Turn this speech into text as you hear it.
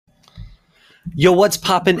Yo, what's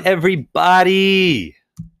poppin', everybody?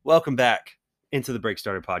 Welcome back into the Break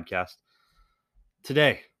Starter podcast.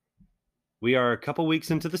 Today, we are a couple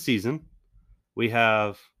weeks into the season. We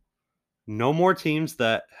have no more teams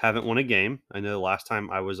that haven't won a game. I know the last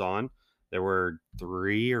time I was on, there were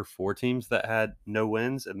 3 or 4 teams that had no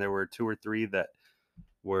wins, and there were 2 or 3 that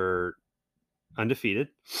were undefeated.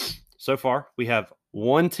 So far, we have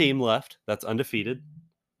one team left that's undefeated.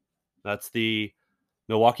 That's the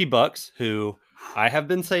Milwaukee Bucks, who I have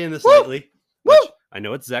been saying this lately, which I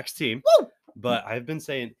know it's Zach's team, but I've been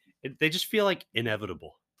saying they just feel like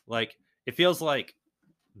inevitable. Like it feels like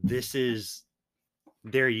this is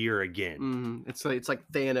their year again. It's like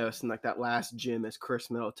Thanos and like that last gym as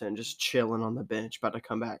Chris Middleton just chilling on the bench, about to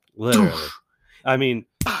come back. Literally. I mean,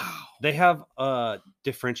 they have a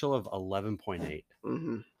differential of 11.8.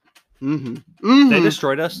 They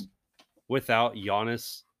destroyed us without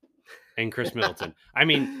Giannis and Chris Middleton. I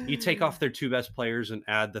mean, you take off their 2 best players and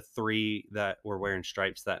add the 3 that were wearing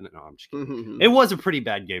stripes. No, I'm just kidding. It was a pretty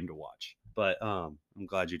bad game to watch, but I'm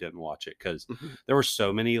glad you didn't watch it because there were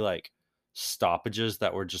so many like stoppages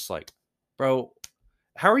that were just like, bro,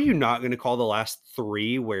 how are you not going to call the last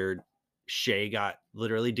 3 where Shea got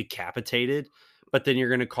literally decapitated, but then you're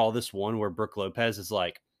going to call this one where Brook Lopez is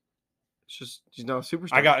like, it's just he's not a superstar.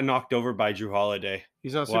 I got knocked over by Drew Holiday.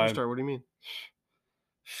 He's not a superstar. What do you mean?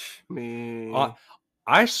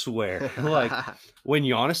 I swear, like when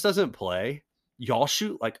Giannis doesn't play, y'all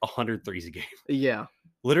shoot like 100 threes a game. Yeah.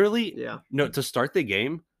 Literally, yeah. No, to start the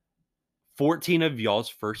game, 14 of y'all's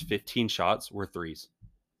first 15 shots were threes.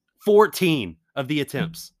 14 of the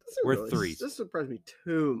attempts were threes. This surprised me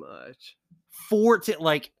too much. 14,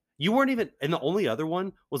 like you weren't even, and the only other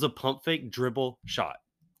one was a pump fake dribble shot.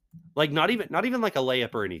 Like not even like a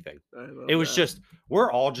layup or anything. It was just,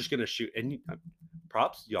 we're all just gonna shoot. And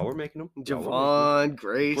props, y'all were making them. Javon,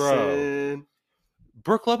 Grayson,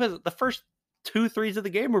 Brook Lopez. The first 2 threes of the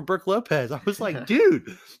game were Brook Lopez. I was like,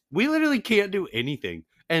 dude, we literally can't do anything.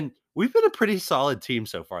 And we've been a pretty solid team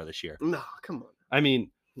so far this year. No, come on. I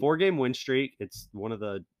mean, 4-game win streak. It's one of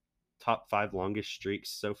the top 5 longest streaks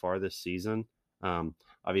so far this season.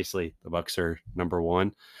 Obviously, the Bucks are number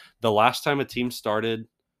 1. The last time a team started,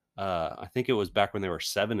 I think it was back when they were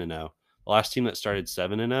 7-0. The last team that started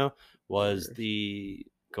 7-0 was the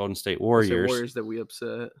Golden State Warriors. That we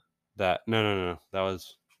upset. No. That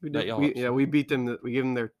was we beat them. We gave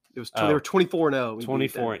them their. It was they were 24-0.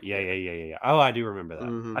 24. Yeah. Oh, I do remember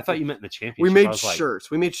that. I thought you meant in the championship. We made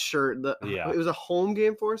shirts. We made shirt. Yeah. It was a home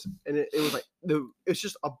game for us, and it was like it's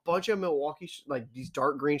just a bunch of Milwaukee like these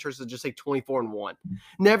dark green shirts that just say 24-1.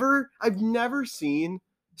 I've never seen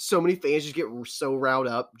so many fans just get so riled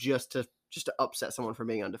up just to upset someone from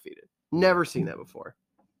being undefeated. Never seen that before.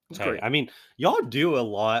 It's great. I mean, y'all do a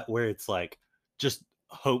lot where it's like just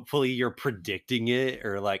hopefully you're predicting it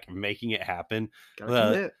or like making it happen.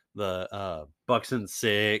 The Bucks and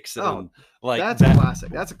 6 and like that's a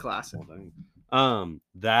classic. That's a classic.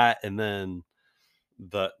 That and then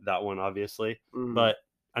that one obviously. But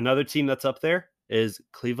another team that's up there is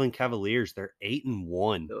Cleveland Cavaliers. They're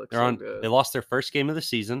 8-1. They lost their first game of the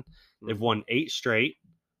season. They've won 8 straight.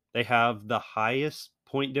 They have the highest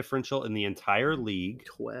point differential in the entire league.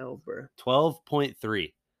 12, bro.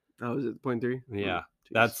 12.3. Oh, is it 0.3? Yeah.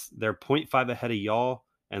 They're 0.5 ahead of y'all,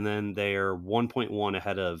 and then they're 1.1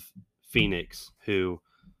 ahead of Phoenix, who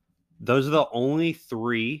those are the only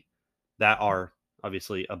 3 that are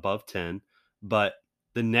obviously above 10, but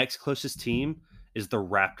the next closest team is the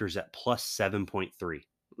Raptors at plus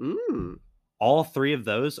 7.3. All 3 of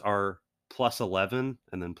those are plus 11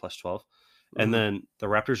 and then plus 12. And then the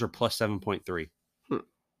Raptors are plus 7.3.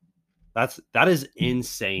 That is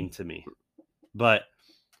insane to me. But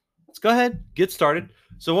let's go ahead, get started.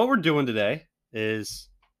 So what we're doing today is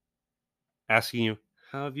asking you,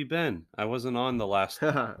 how have you been? I wasn't on the last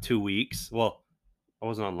 2 weeks. Well, I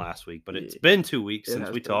wasn't on last week, but it's been 2 weeks since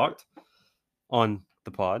we talked on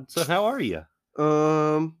the pod. So how are you?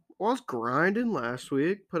 Well, I was grinding last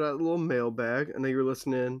week. Put out a little mailbag. I know you were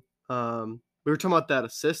listening. We were talking about that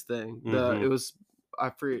assist thing. It was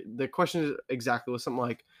the question exactly was something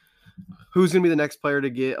like, who's gonna be the next player to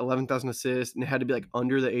get 11,000 assists, and it had to be like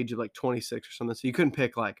under the age of like 26 or something. So you couldn't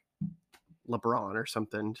pick like LeBron or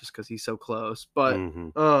something just because he's so close. But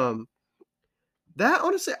that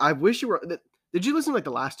honestly, I wish you were. Did you listen to like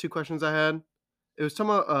the last 2 questions I had? It was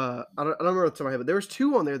talking about I don't remember what's on my head, but there was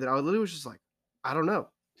 2 on there that I literally was just like, I don't know.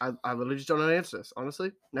 I literally just don't know how to answer this.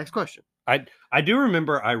 Honestly, next question. I do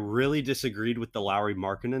remember I really disagreed with the Lauri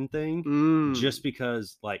Markkanen thing just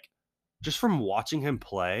because like. Just from watching him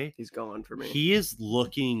play, he's gone for me. He is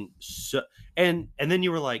looking so, and then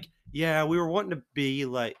you were like, yeah, we were wanting to be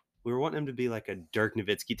like we were wanting him to be like a Dirk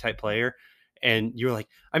Nowitzki type player. And you're like,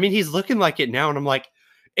 I mean, he's looking like it now. And I'm like,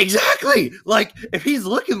 exactly. Like, if he's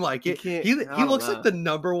looking like it, he looks like the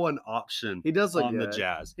number one option He does look on the good.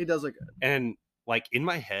 Jazz. He does look good. And like in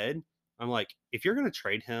my head, I'm like, if you're going to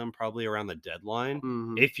trade him probably around the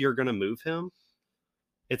deadline, if you're going to move him,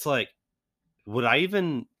 it's like, would I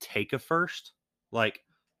even take a first? Like,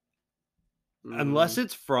 unless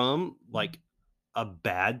it's from like a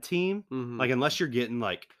bad team, like unless you're getting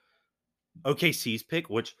like OKC's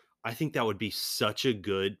pick, which I think that would be such a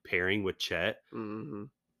good pairing with Chet.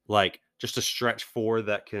 Like just a stretch four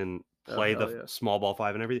that can play the small ball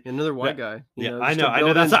five and everything. Another white guy. Yeah, I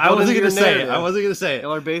know. That's I wasn't gonna say it. I wasn't gonna say it.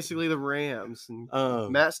 Y'all are basically the Rams.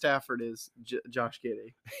 And Matt Stafford is Josh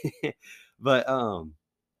Giddey. But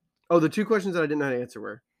the two questions that I didn't know how to answer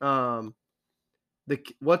were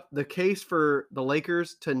the case for the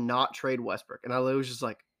Lakers to not trade Westbrook, and I was just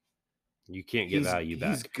like, you can't get value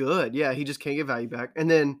back. He's good, yeah. He just can't get value back. And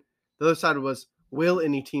then the other side was, will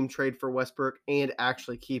any team trade for Westbrook and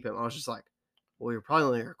actually keep him? I was just like, well, you're probably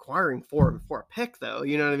only acquiring for a pick, though.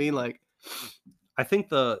 You know what I mean? Like, I think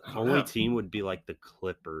the only team would be like the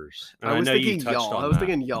Clippers. And I was thinking you touched y'all. on I was that.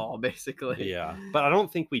 thinking y'all, basically. Yeah, but I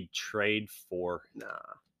don't think we'd trade for. Nah,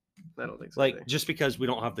 I don't think so. Like, just because we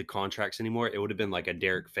don't have the contracts anymore, it would have been like a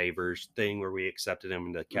Derek Favors thing where we accepted him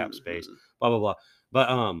into cap space. Blah blah blah. But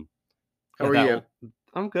how are you?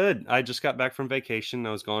 I'm good. I just got back from vacation.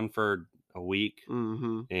 I was gone for a week,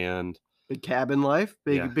 and big cabin life,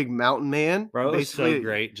 big mountain man. Bro, it was so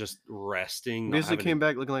great, just resting. Basically came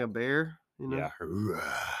back looking like a bear. You know?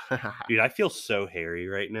 Yeah, dude, I feel so hairy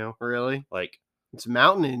right now. Really? Like it's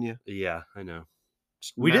mountain in you. Yeah, I know.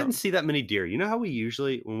 We didn't see that many deer. You know how we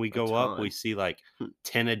usually, when we go up, we see like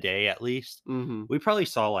 10 a day at least. We probably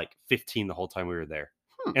saw like 15 the whole time we were there.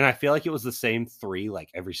 And I feel like it was the same 3 like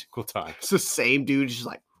every single time. It's the same dude, just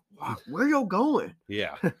like, wow, where y'all going?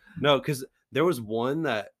 Yeah. No, because there was one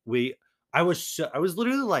that I was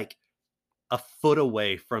literally like a foot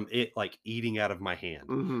away from it, like eating out of my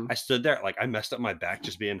hand. I stood there, like I messed up my back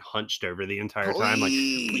just being hunched over the entire time. Like,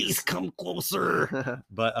 please come closer.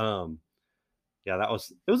 But yeah, it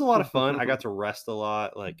was a lot of fun. I got to rest a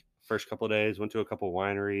lot. Like first couple of days, went to a couple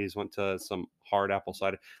wineries, went to some hard apple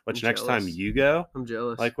cider. Which next time you go, I'm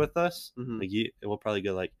jealous. Like with us, like we'll probably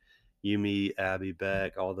go like you, me, Abby,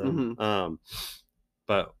 Beck, all them.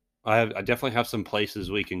 But I definitely have some places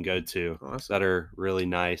we can go to that are really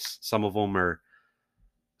nice. Some of them are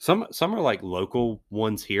some are like local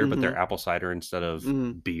ones here, but they're apple cider instead of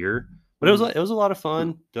beer. But it was a lot of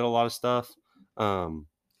fun. Did a lot of stuff.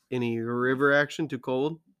 Any river action? Too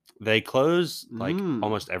cold? They close like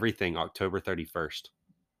almost everything October 31st.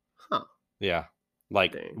 Huh. Yeah.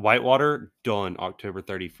 Like Whitewater done October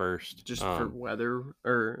 31st. Just for weather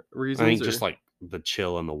or reasons? I think just like the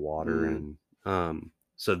chill in the water and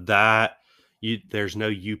so that there's no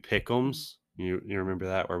you pick'ems. You remember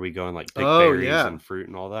that where we go and like pick berries and fruit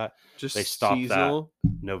and all that? Just they stopped seasonal?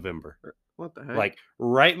 That November. What the heck? Like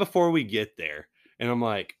right before we get there. And I'm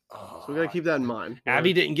like, oh, so we gotta keep that in mind.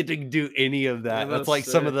 Abby didn't get to do any of that. That's like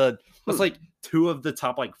that's like 2 of the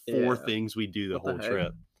top like 4 things we do the whole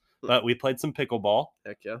trip. But we played some pickleball.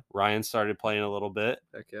 Heck yeah. Ryan started playing a little bit.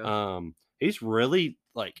 Heck yeah. He's really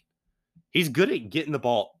like he's good at getting the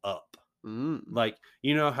ball up. Like,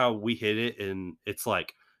 you know how we hit it and it's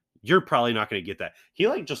like you're probably not going to get that. He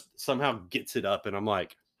like just somehow gets it up and I'm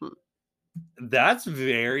like, that's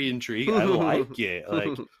very intriguing. I like it.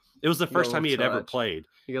 Like it was the first time he had ever played.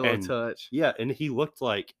 You got a little touch. Yeah, and he looked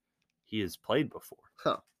like he has played before.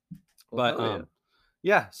 Huh. Well, but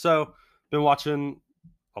yeah, so been watching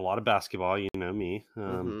a lot of basketball, you know me.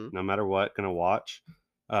 No matter what, gonna watch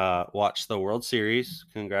the World Series.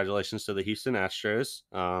 Congratulations to the Houston Astros.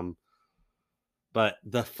 But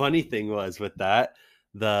the funny thing was with that,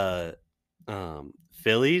 the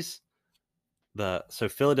Phillies, so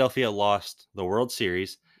Philadelphia lost the World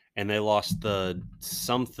Series and they lost the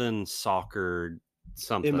something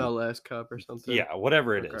MLS Cup or something. Yeah,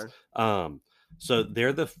 whatever it is. So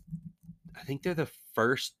I think they're the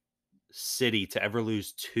first city to ever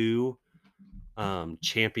lose 2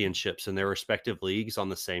 championships in their respective leagues on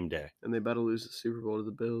the same day. And they about to lose the Super Bowl to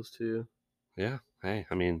the Bills too. Yeah. Hey,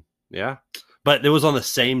 I mean, yeah. But it was on the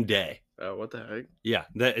same day. Oh, what the heck? Yeah,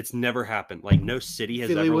 it's never happened. Like no city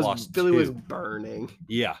has ever lost 2. Philly was burning.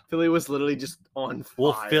 Yeah. Philly was literally just on fire.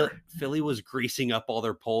 Well, Philly was greasing up all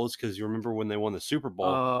their poles because you remember when they won the Super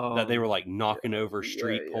Bowl that they were like knocking over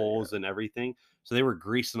street poles and everything. So they were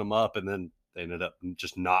greasing them up and then they ended up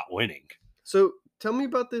just not winning. So tell me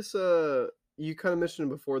about this. You kind of mentioned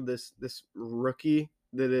before this rookie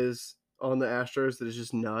that is on the Astros that is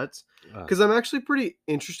just nuts. Uh, Because I'm actually pretty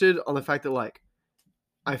interested on the fact that like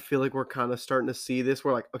I feel like we're kind of starting to see this.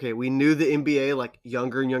 Where like, okay, we knew the NBA like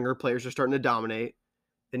younger and younger players are starting to dominate,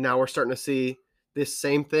 and now we're starting to see this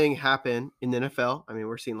same thing happen in the NFL. I mean,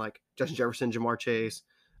 we're seeing like Justin Jefferson, Jamar Chase,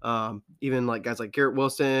 even like guys like Garrett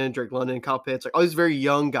Wilson, Drake London, Kyle Pitts, like all these very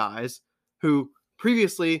young guys who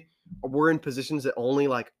previously were in positions that only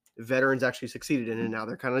like veterans actually succeeded in, and now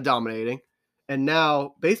they're kind of dominating. And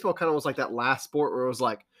now baseball kind of was like that last sport where it was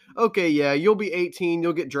like, okay, yeah, you'll be 18,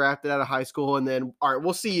 you'll get drafted out of high school, and then all right,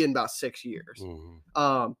 we'll see you in about 6 years.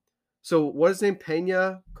 So what is his name?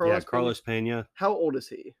 Pena? yeah, Carlos Pena. How old is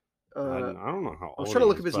he? I don't know how old I was trying to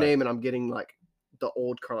look up his but, name, and I'm getting like the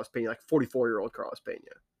old Carlos Pena, like 44-year-old Carlos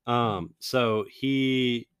Pena. So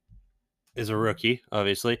he is a rookie,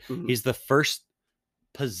 obviously. Mhm. He's the first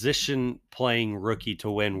position playing rookie to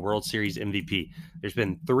win World Series MVP. There's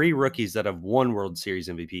been 3 rookies that have won World Series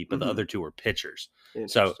MVP, but the other 2 were pitchers.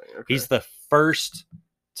 So he's the first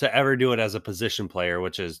to ever do it as a position player,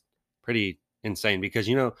 which is pretty insane because,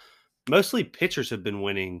 you know, mostly pitchers have been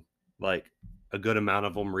winning like a good amount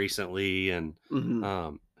of them recently. And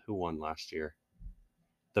who won last year?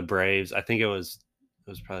 The Braves. I think it was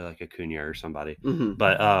probably like Acuna or somebody.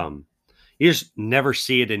 But you just never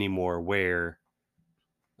see it anymore where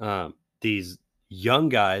these young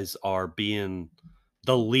guys are being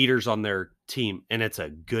the leaders on their team. And it's a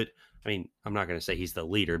good, I mean, I'm not going to say he's the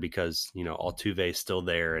leader because, you know, Altuve is still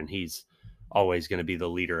there and he's always going to be the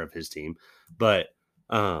leader of his team. But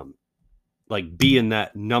like being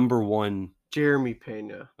that number one. Jeremy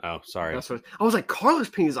Pena. Oh, sorry. That's what I was like. Carlos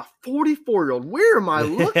Pena is a 44-year-old. Where am I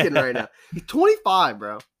looking right now? He's 25,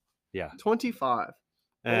 bro. Yeah, 25.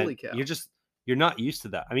 Holy cow! You're not used to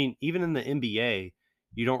that. I mean, even in the NBA,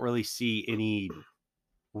 you don't really see any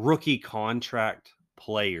rookie contract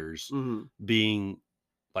players being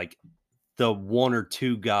like the 1 or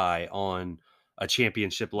 2 guy on a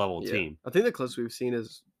championship level team. I think the closest we've seen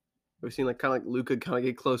like kind of like Luka kind of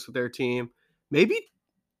get close with their team. Maybe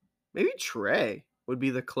Trey would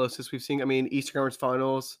be the closest we've seen. I mean, Eastern Conference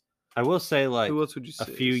Finals. I will say, like, who else would you say?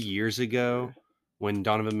 A few years ago when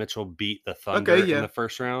Donovan Mitchell beat the Thunder in the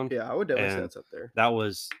first round. Yeah, I would definitely say that's up there. That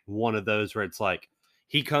was one of those where it's like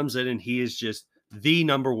he comes in and he is just the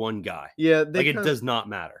number one guy. Yeah, like it does not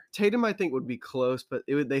matter. Tatum, I think, would be close, but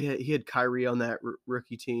he had Kyrie on that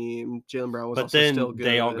rookie team. Jaylen Brown was but also then still good.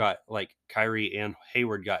 They all got like Kyrie and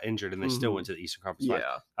Hayward got injured, and they still went to the Eastern Conference.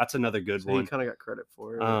 Yeah, that's another good one. He kind of got credit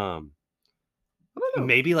for it. I don't know.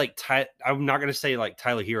 Maybe like I'm not gonna say like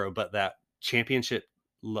Tyler Hero, but that championship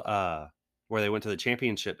where they went to the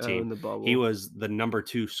championship team, in the bubble. He was the number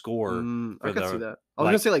 2 scorer. I can see that. I was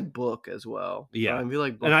gonna say like Book as well. Yeah, I feel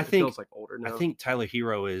like Book, and I think feels like older now. I think Tyler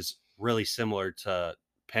Hero is really similar to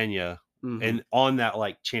Pena, and on that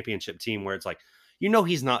like championship team where it's like, you know,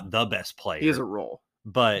 he's not the best player. He has a role,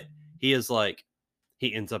 but he is like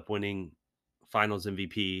he ends up winning Finals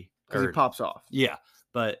MVP because he pops off. Yeah,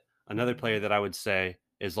 but another player that I would say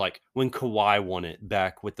is like when Kawhi won it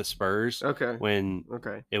back with the Spurs. Okay. When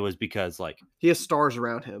it was because like he has stars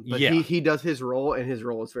around him, but he does his role, and his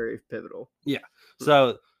role is very pivotal. Yeah.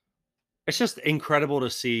 So it's just incredible to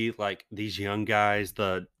see like these young guys.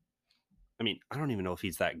 I mean, I don't even know if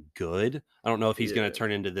he's that good. I don't know if he's going to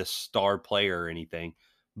turn into this star player or anything,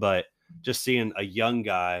 but just seeing a young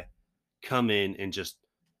guy come in and just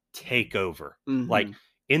take over, like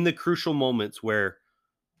in the crucial moments where,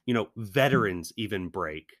 you know, veterans even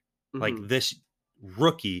break. Like this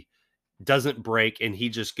rookie doesn't break, and he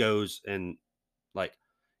just goes and like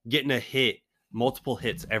getting a hit, multiple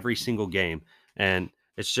hits every single game, and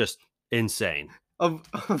it's just insane.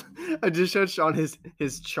 I just showed Sean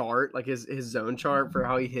his chart, like his zone chart for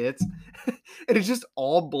how he hits, and it's just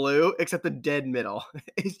all blue except the dead middle.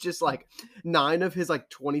 It's just like 9 of his like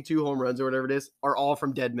 22 home runs or whatever it is are all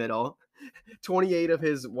from dead middle. 28 of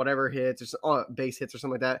his whatever hits or base hits or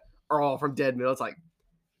something like that are all from dead middle. It's like,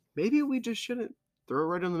 maybe we just shouldn't throw it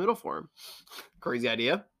right in the middle for him. Crazy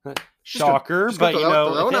idea. Shocker, but you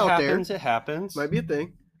know, if it happens. Might be a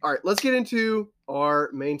thing. All right, let's get into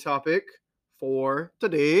our main topic for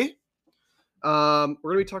today. We're going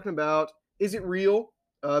to be talking about, is it real?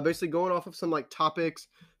 Basically going off of some like topics,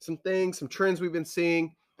 some things, some trends we've been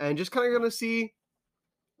seeing, and just kind of going to see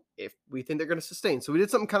if we think they're going to sustain. So we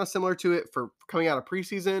did something kind of similar to it for coming out of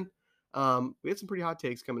preseason. We had some pretty hot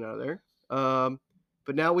takes coming out of there.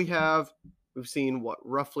 But now we've seen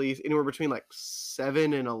roughly anywhere between like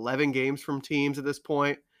 7 and 11 games from teams at this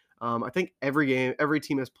point. I think every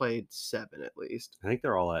team has played 7 at least. I think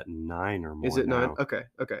they're all at 9 or more. Is it now. 9? Okay.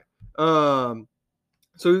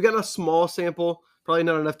 So we've got a small sample. Probably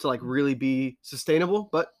not enough to like really be sustainable,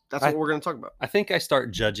 but that's what we're going to talk about. I think I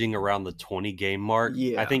start judging around the 20 game mark.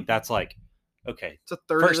 Yeah. I think that's like, okay, it's a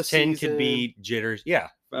third first of the 10 season. could be jitters. Yeah.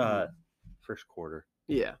 First quarter.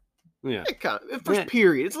 Yeah. Yeah. First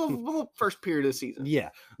period. It's a little first period of the season. Yeah.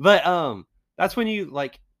 But that's when you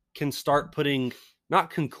like can start putting not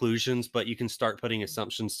conclusions, but you can start putting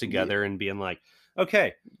assumptions together and being like,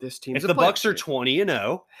 okay, this team's if the Bucks are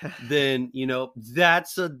 20-0, then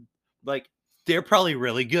that's a like they're probably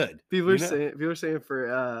really good. People are saying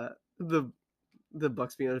for the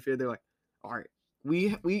Bucks being undefeated, they're like, all right,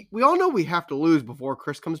 we all know we have to lose before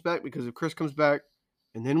Chris comes back, because if Chris comes back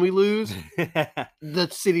and then we lose, the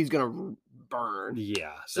city's gonna burn.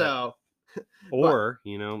 Yeah. So, or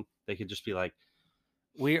they could just be like,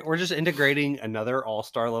 we're just integrating another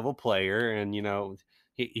all-star level player, and you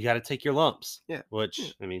got to take your lumps. Yeah.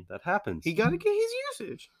 Which I mean, that happens. He got to get his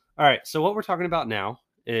usage. All right. So what we're talking about now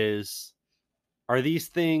is, are these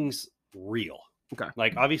things real? Okay.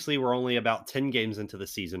 Like, obviously, we're only about 10 games into the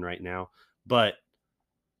season right now, but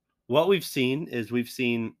what we've seen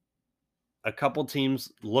a couple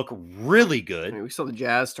teams look really good. I mean, we saw the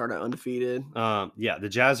Jazz start out undefeated. Yeah, the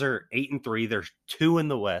Jazz are 8-3. There's 2 in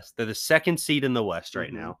the West. They're the second seed in the West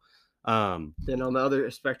right now. Then on the other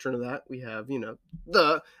spectrum of that, we have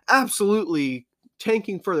the absolutely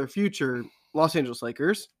tanking for their future Los Angeles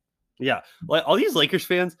Lakers. Yeah, like all these Lakers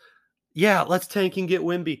fans. Yeah, let's tank and get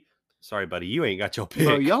Wemby. Sorry, buddy, you ain't got your pick.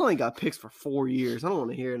 Bro, y'all ain't got picks for 4 years. I don't want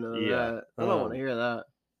to hear none of that. I don't want to hear that.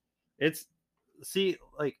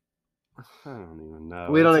 I don't even know.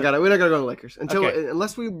 We're not gonna go to the Lakers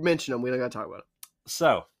unless we mention them. We don't gotta talk about it.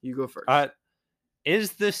 So you go first.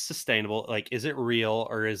 Is this sustainable? Like, is it real,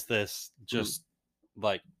 or is this just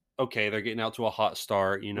like, okay, they're getting out to a hot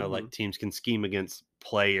start? Like teams can scheme against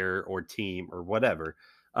player or team or whatever.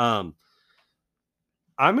 I'm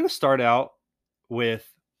going to start out with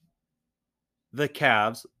the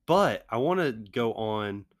Cavs, but I want to go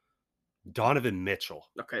on Donovan Mitchell.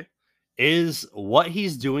 Okay. Is what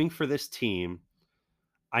he's doing for this team.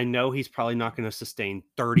 I know he's probably not going to sustain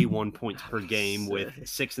 31 points per game with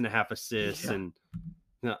 6.5 assists and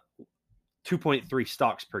 2.3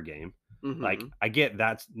 stocks per game. Like, I get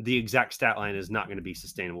that's the exact stat line is not going to be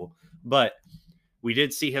sustainable, but we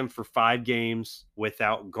did see him for 5 games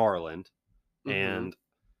without Garland. And,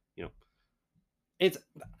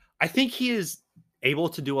 I think he is able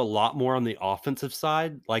to do a lot more on the offensive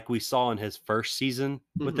side, like we saw in his first season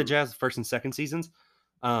with the Jazz, first and second seasons,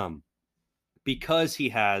 because he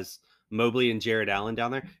has Mobley and Jared Allen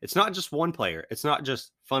down there. It's not just one player. It's not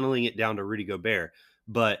just funneling it down to Rudy Gobert,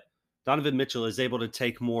 but Donovan Mitchell is able to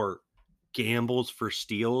take more gambles for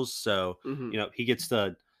steals. So, he gets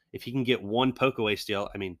if he can get one poke away steal,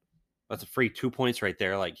 I mean, that's a free 2 points right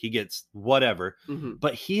there. Like, he gets whatever,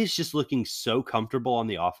 but he is just looking so comfortable on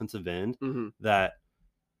the offensive end that,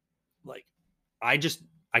 like, I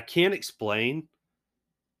can't explain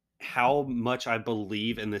how much I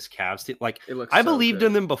believe in this Cavs team. Like, I believed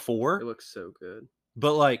in them before. It looks so good.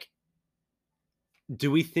 But, like,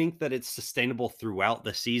 do we think that it's sustainable throughout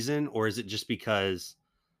the season, or is it just because,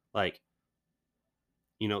 like,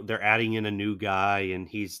 they're adding in a new guy and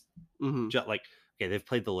he's just like, okay, they've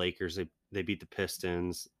played the Lakers, they beat the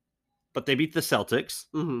Pistons, but they beat the Celtics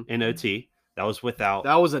in OT. That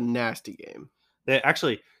was a nasty game. They've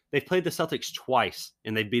played the Celtics twice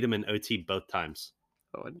and they beat them in OT both times.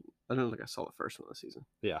 Oh, I don't think I saw the first one this season.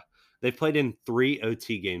 Yeah, they've played in 3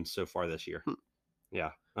 OT games so far this year.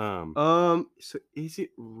 Yeah. So is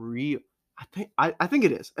it real? I think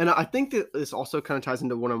it is, and I think that this also kind of ties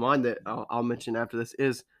into one of mine that I'll mention after this.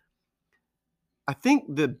 Is I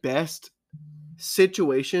think the best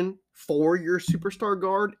situation for your superstar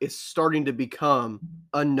guard is starting to become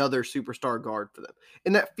another superstar guard for them,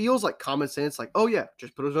 and that feels like common sense. Like, oh yeah,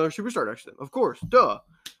 just put another superstar next to them, of course, duh.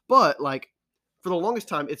 But like for the longest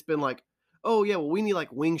time, it's been like, oh yeah, well we need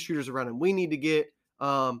like wing shooters around him. We need to get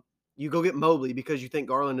you go get Mobley because you think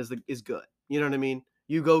Garland is good. You know what I mean?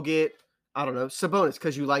 You go get, I don't know, Sabonis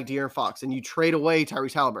because you like De'Aaron Fox, and you trade away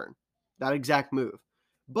Tyrese Halliburton. That exact move.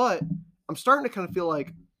 But I'm starting to kind of feel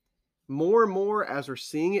like more and more as we're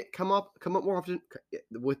seeing it come up more often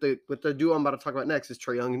with the duo I'm about to talk about next is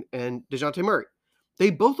Trae Young and DeJounte Murray. They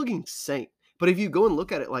both look insane. But if you go and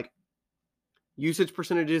look at it like usage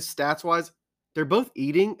percentages, stats wise, they're both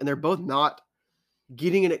eating and they're both not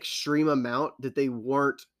getting an extreme amount that they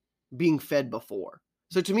weren't being fed before.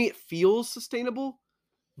 So to me, it feels sustainable.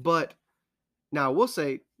 But now I will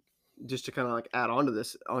say, just to kind of like add on to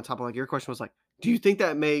this, on top of like your question was like, do you think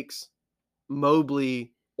that makes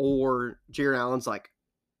Mobley or Jared Allen's like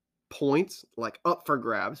points like up for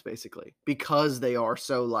grabs basically because they are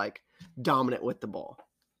so like dominant with the ball.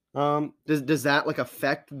 Um, Does that like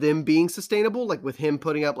affect them being sustainable? Like with him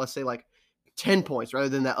putting up, let's say like 10 points rather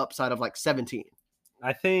than that upside of like 17.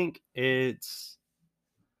 I think it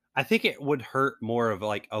would hurt more of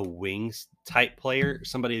like a wings type player,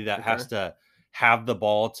 somebody that has to have the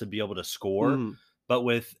ball to be able to score. Mhm. But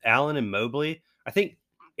with Allen and Mobley, I think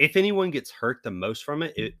if anyone gets hurt the most from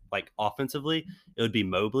it, like offensively, it would be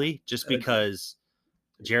Mobley, just because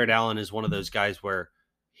Jared Allen is one of those guys where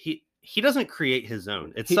he doesn't create his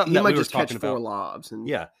own. It's something that might we were just catch talking 4 about. lobs and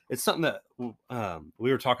Yeah, it's something that we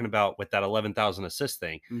were talking about with that 11,000 assist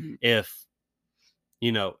thing. Mhm. If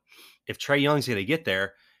if Trae Young's going to get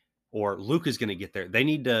there or Luke is going to get there, they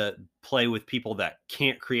need to play with people that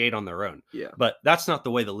can't create on their own. Yeah. But that's not the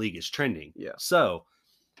way the league is trending. Yeah. So,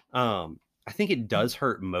 I think it does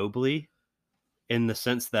hurt Mobley in the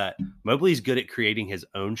sense that Mobley's good at creating his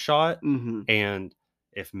own shot, Mhm. and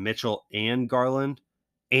if Mitchell and Garland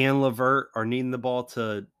and LeVert are needing the ball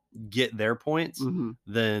to get their points, Mhm.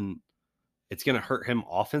 then it's going to hurt him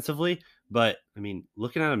offensively. But I mean,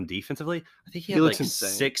 looking at him defensively, I think he He had looks like insane.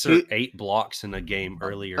 6 or 8 blocks in a game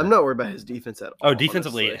earlier. I'm not worried about his defense at all. Oh,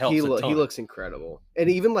 defensively, honestly. it helps a ton. He looks incredible. And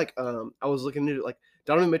even like I was looking into like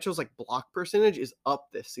Donovan Mitchell's like block percentage is up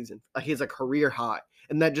this season. Like he's a career high.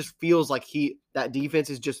 And that just feels like that defense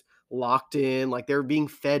is just locked in. Like they're being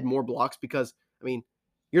fed more blocks because I mean,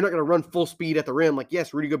 you're not going to run full speed at the rim. Like,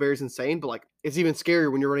 yes, Rudy Gobert is insane, but like it's even scarier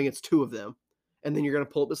when you're running against 2 of them. And then you're going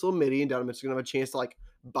to pull up this little midi and Donovan Mitchell's going to have a chance to like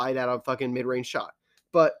bite out a fucking mid-range shot.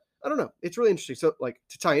 But I don't know. It's really interesting. So like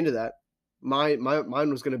to tie into that, mine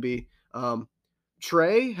was going to be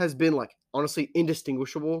Trae has been like honestly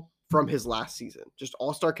indistinguishable from his last season. Just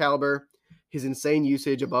all-star caliber, his insane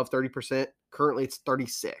usage above 30%. Currently it's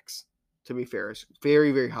 36. To be fair, it's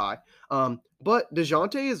very, very high. But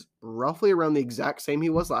DeJounte is roughly around the exact same he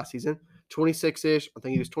was last season, 26-ish. I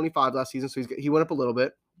think he was 25 last season, so he went up a little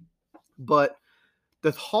bit. But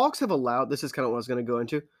the Hawks have allowed, this is kind of what I was going to go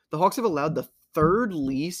into, the Hawks have allowed the 3rd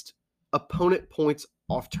least opponent points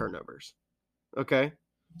off turnovers. Okay?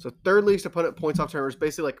 So 3rd least opponent points off turnovers,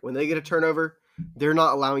 basically like when they get a turnover, they're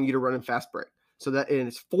not allowing you to run in fast break. So that and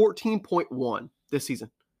it's 14.1 this season.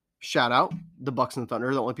 Shout out the Bucks and the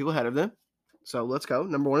Thunder, the only people ahead of them. So let's go,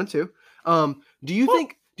 number 1 and 2. Do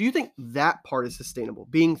you think that part is sustainable,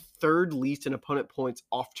 being 3rd least in opponent points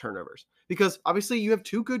off turnovers? Because obviously you have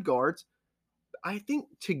 2 good guards. I think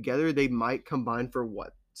together they might combine for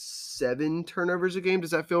what, 7 turnovers a game?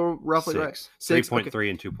 Does that feel roughly right? 3.3 okay.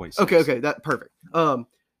 And 2.6. Okay, that perfect.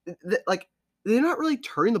 Like they're not really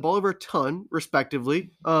turning the ball over a ton,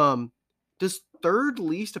 respectively. Does 3rd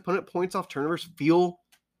least opponent points off turnovers feel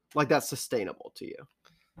like that's sustainable to you?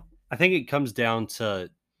 I think it comes down to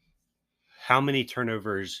how many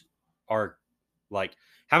turnovers you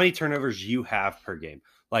have per game.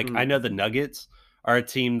 Like I know the Nuggets are a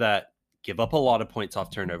team that give up a lot of points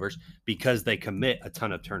off turnovers because they commit a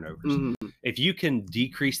ton of turnovers. Mm-hmm. If you can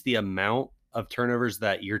decrease the amount of turnovers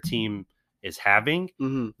that your team is having,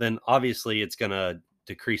 then obviously it's going to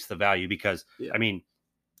decrease the value because, I mean,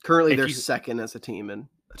 currently they're second as a team in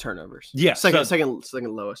turnovers. Yeah. Second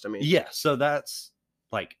lowest, I mean. Yeah. So that's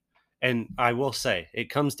like, and I will say it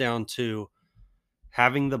comes down to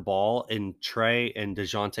having the ball in Trae and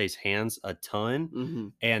DeJounte's hands a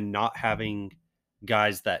ton and not having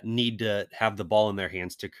guys that need to have the ball in their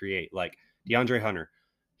hands to create. Like DeAndre Hunter,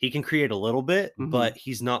 he can create a little bit, but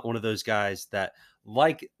he's not one of those guys that,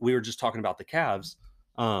 like we were just talking about the Cavs,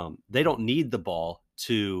 they don't need the ball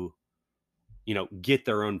to, get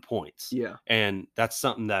their own points. Yeah. And that's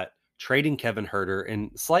something that trading Kevin Huerter and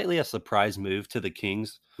slightly a surprise move to the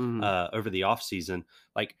Kings over the offseason,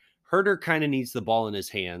 like Huerter kind of needs the ball in his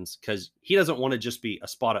hands because he doesn't want to just be a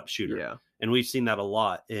spot up shooter. Yeah. And we've seen that a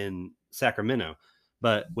lot in Sacramento.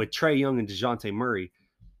 But with Trae Young and DeJounte Murray,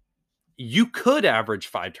 you could average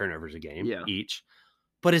 5 turnovers a game each.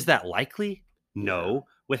 But is that likely? No. Yeah.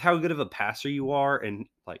 With how good of a passer you are, and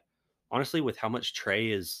like honestly, with how much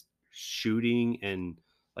Trae is shooting and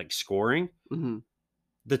like scoring,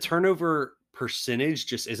 the turnover percentage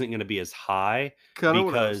just isn't going to be as high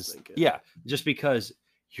just because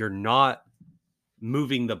you're not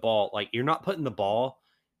moving the ball. Like you're not putting the ball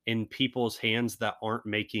in people's hands that aren't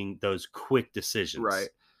making those quick decisions. Right.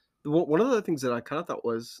 One of the things that I kind of thought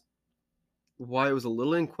was why it was a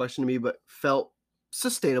little in question to me, but felt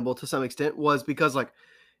sustainable to some extent was because like,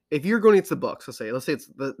 if you're going against the Bucks, let's say it's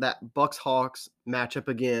that Bucks-Hawks matchup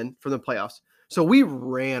again from the playoffs. So we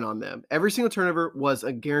ran on them. Every single turnover was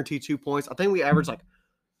a guaranteed 2 points. I think we averaged like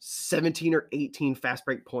 17 or 18 fast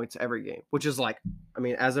break points every game, which is like, I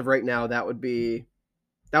mean, as of right now, that would be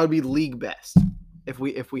league best if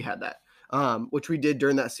we had that. which we did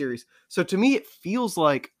during that series. So to me, it feels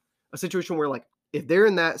like a situation where, like, if they're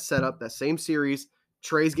in that setup, that same series,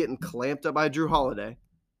 Trey's getting clamped up by Drew Holiday.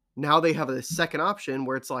 Now they have a second option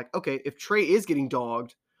where it's like, okay, if Trey is getting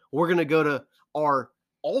dogged, we're going to go to our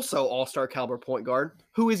also all-star caliber point guard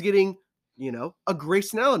who is getting, a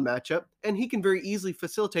Grayson Allen matchup, and he can very easily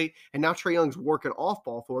facilitate. And now Trae Young's working off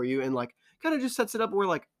ball for you, and like kind of just sets it up where,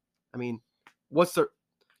 like, I mean,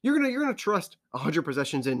 you're gonna trust 100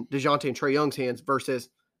 possessions in DeJounte and Trae Young's hands versus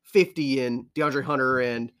 50 in DeAndre Hunter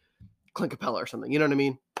and Clint Capella or something. You know what I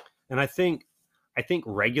mean? And I think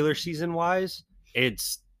regular season wise,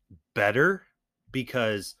 it's better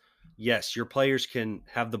because yes, your players can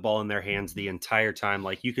have the ball in their hands the entire time.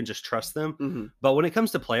 Like, you can just trust them. Mm-hmm. But when it comes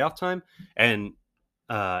to playoff time, and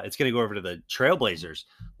it's going to go over to the Trailblazers,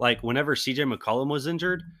 like whenever CJ McCollum was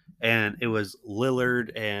injured, and it was Lillard,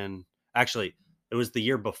 and actually it was the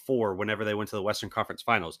year before whenever they went to the Western Conference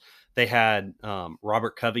Finals, they had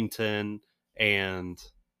Robert Covington and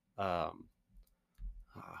who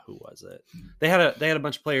was it? They had a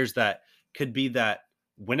bunch of players that could be that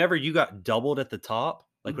whenever you got doubled at the top,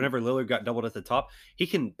 like whenever Lillard got doubled at the top, he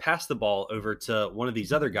can pass the ball over to one of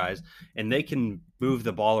these other guys, and they can move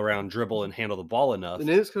the ball around, dribble, and handle the ball enough. The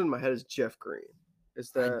name that's coming to my head is Jeff Green.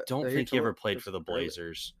 Is that? I don't think he ever played for the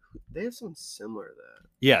Blazers. They have something similar to that.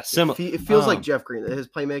 Yeah, similar. It feels like Jeff Green. His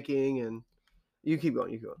playmaking, and you keep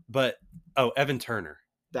going. But Evan Turner.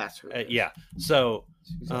 That's who. Yeah. So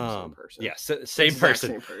same person. Yeah, same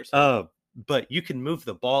person. Same person. But you can move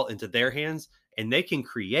the ball into their hands, and they can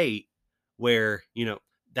create where,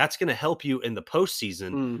 that's going to help you in the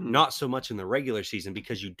postseason, not so much in the regular season,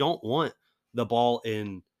 because you don't want the ball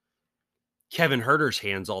in Kevin Huerter's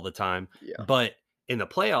hands all the time. Yeah. But in the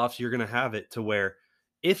playoffs, you're going to have it to where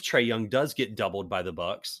if Trae Young does get doubled by the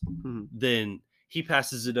Bucks, then he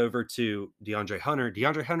passes it over to DeAndre Hunter.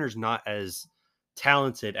 DeAndre Hunter's not as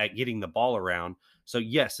talented at getting the ball around. So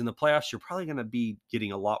yes, in the playoffs, you're probably going to be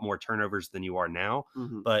getting a lot more turnovers than you are now.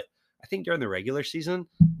 But I think during the regular season,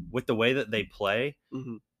 with the way that they play,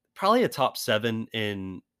 probably a top 7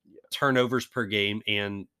 in turnovers per game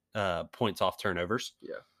and points off turnovers.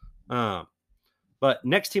 Yeah. But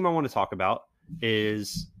next team I want to talk about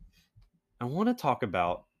is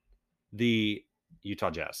the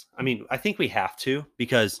Utah Jazz. I mean, I think we have to,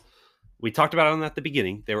 because we talked about them at the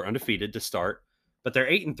beginning. They were undefeated to start, but they're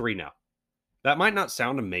 8-3 now. That might not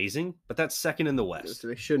sound amazing, but that's second in the West. So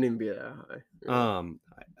they shouldn't even be that high.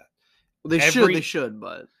 Well, They should,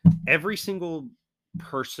 but every single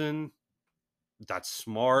person that's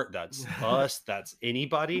smart, that's us, that's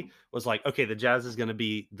anybody, was like, okay, the Jazz is going to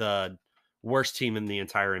be the worst team in the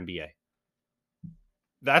entire NBA.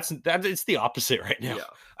 It's the opposite right now. Yeah.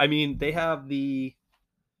 I mean, they have the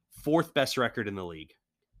 4th best record in the league.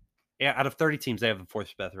 Yeah, out of 30 teams, they have the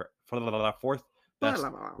 4th best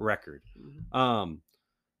record.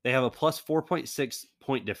 They have a plus 4.6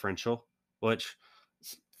 point differential, which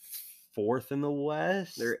is 4th in the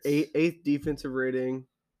West. Their 8th defensive rating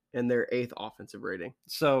and their 8th offensive rating.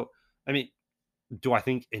 So, I mean, do I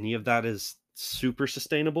think any of that is super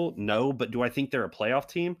sustainable? No, but do I think they're a playoff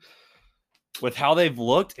team? With how they've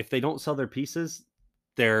looked, if they don't sell their pieces,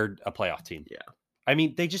 they're a playoff team. Yeah. I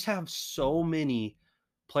mean, they just have so many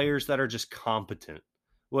players that are just competent,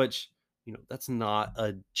 which, that's not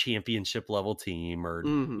a championship level team, or,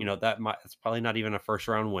 that's probably not even a first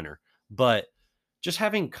round winner. But just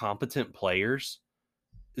having competent players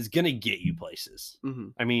is going to get you places.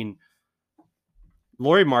 I mean,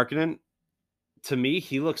 Lauri Markkanen, to me,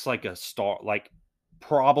 he looks like a star, like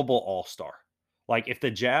probable all-star. Like, if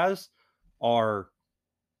the Jazz are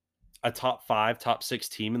a top 5, top 6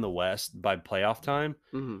 team in the West by playoff time,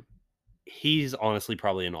 he's honestly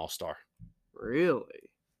probably an all-star. Really?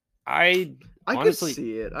 I honestly could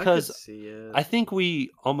see it. Because I think we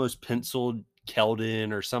almost penciled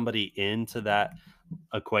Keldon or somebody into that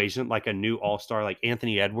equation, like a new all-star, like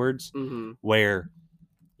Anthony Edwards, where,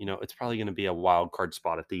 it's probably going to be a wild card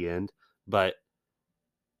spot at the end. But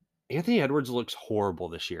Anthony Edwards looks horrible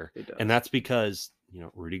this year. And that's because,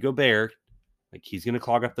 Rudy Gobert, like, he's going to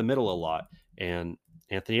clog up the middle a lot. And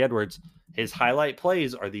Anthony Edwards, his highlight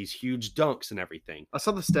plays are these huge dunks and everything. I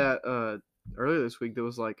saw the stat earlier this week that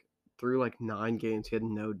was like through like 9 games he had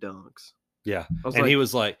no dunks. Yeah. And he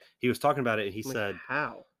was talking about it, and he said,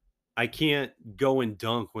 how? I can't go and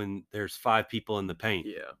dunk when there's 5 people in the paint.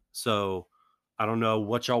 Yeah. So I don't know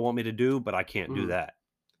what y'all want me to do, but I can't do that.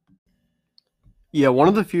 Yeah, one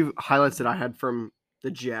of the few highlights that I had from the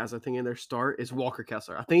Jazz, I think, in their start is Walker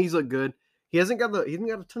Kessler. I think he's looked good. He hasn't got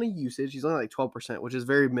a ton of usage. He's only like 12%, which is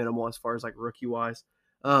very minimal as far as like rookie wise.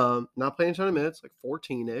 Not playing a ton of minutes, like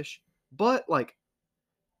 14-ish. But like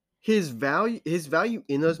his value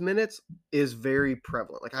in those minutes is very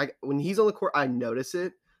prevalent. Like when he's on the court, I notice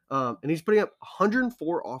it. And he's putting up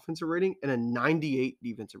 104 offensive rating and a 98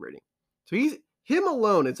 defensive rating. So him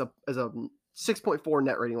alone is a 6.4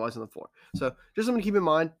 net rating wise on the floor. So just something to keep in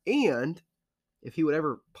mind. And if he would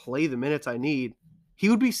ever play the minutes I need, he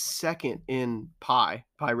would be second in PI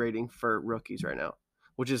rating for rookies right now,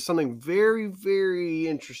 which is something very, very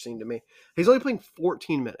interesting to me. He's only playing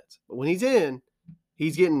 14 minutes, but when he's in,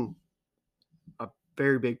 he's getting a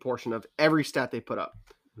very big portion of every stat they put up.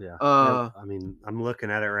 Yeah. I mean, I'm looking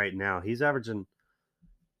at it right now. He's averaging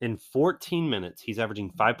in 14 minutes, he's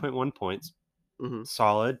averaging 5.1 points. Mm-hmm.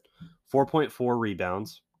 Solid. 4.4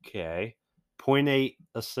 rebounds. Okay. 0.8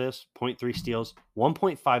 assists, 0.3 steals,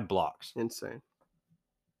 1.5 blocks. Insane.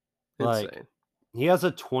 Like, he has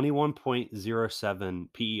a 21.07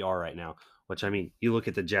 PER right now, which, I mean, you look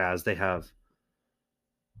at the Jazz, they have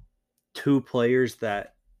two players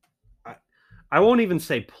that I won't even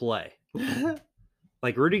say play.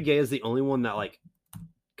 Like, Rudy Gay is the only one that, like,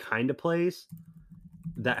 kind of plays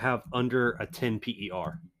that have under a 10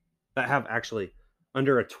 PER. That have actually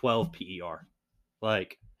under a 12 PER.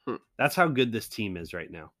 Like, that's how good this team is right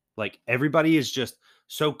now. Like, everybody is just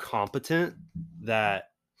so competent that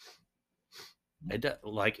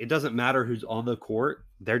it doesn't matter who's on the court.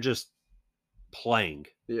 They're just playing.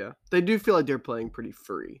 Yeah. They do feel like they're playing pretty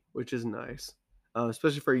free, which is nice.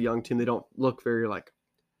 Especially for a young team. They don't look very, like,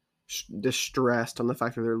 distressed on the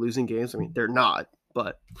fact that they're losing games. I mean, they're not.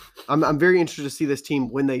 But I'm very interested to see this team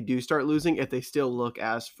when they do start losing, if they still look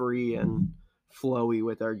as free and flowy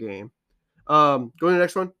with their game. Going to the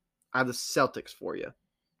next one, I have the Celtics for you.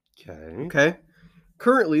 Okay.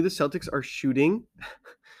 Currently, the Celtics are shooting.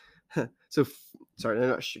 They're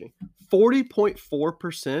not shooting.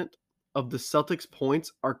 40.4% of the Celtics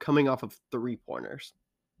points are coming off of 3-pointers.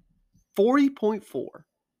 40.4.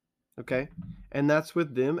 Okay. And that's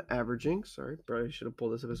with them averaging. Sorry, probably should have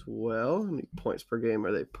pulled this up as well. How many points per game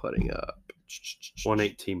are they putting up?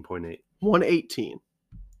 118.8. 118.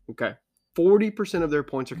 Okay. 40% of their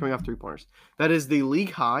points are coming off 3-pointers. That is the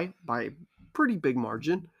league high by a pretty big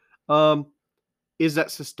margin. Is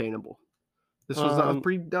that sustainable? This was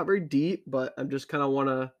not very deep, but I'm just kind of want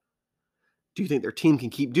to. Do you think their team can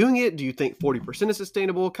keep doing it? Do you think 40% is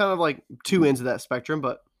sustainable? Kind of like two ends of that spectrum,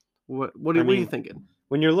 but what are you thinking?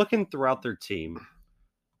 When you're looking throughout their team,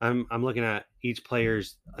 I'm looking at each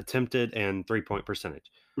player's attempted and 3-point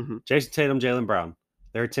percentage. Mm-hmm. Jason Tatum, Jaylen Brown,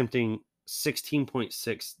 they're attempting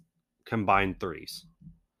 16.6 combined threes.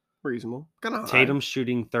 Reasonable. Kind of high. Tatum's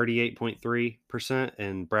shooting 38.3%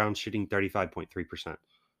 and Brown shooting 35.3%.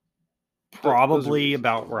 Probably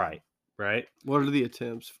about right? What are the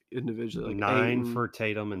attempts individually? Like 9 for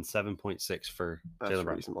Tatum and 7.6 for Jaylen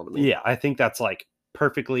Brown. Reasonable to me. Yeah, I think that's like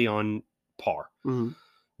perfectly on par. Mm-hmm.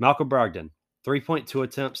 Malcolm Brogdon, 3.2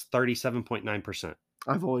 attempts, 37.9%.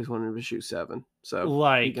 I've always wanted him to shoot 7, so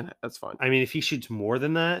like that's fine. I mean, if he shoots more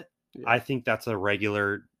than that, yeah. I think that's a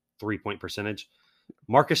regular 3-point percentage.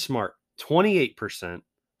 Marcus Smart, 28%,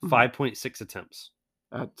 5.6 attempts.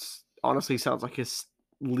 That's honestly sounds like his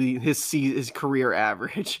career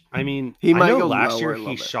average. I mean, he might go last year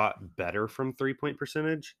he shot better from 3-point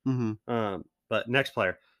percentage. Mm-hmm. But next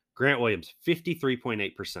player, Grant Williams,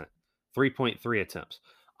 53.8%, 3.3 attempts.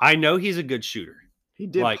 I know he's a good shooter. He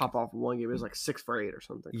did pop off one game. It was like 6 for 8 or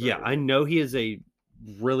something. Yeah, I know he is a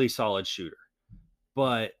really solid shooter,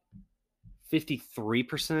 but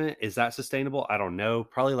 53%, is that sustainable? I don't know.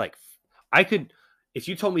 Probably like if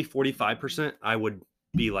you told me 45%, I would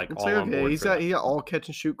be like all on board. He got all catch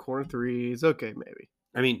and shoot corner threes. Okay, maybe.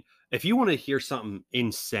 I mean, if you want to hear something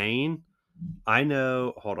insane, I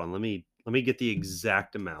know. Hold on, let me get the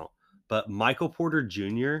exact amount. But Michael Porter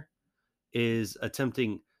Jr. is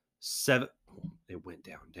attempting 7. It went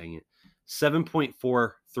down. Dang it.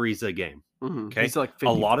 7.4 threes a game. Mm-hmm. Okay, he's like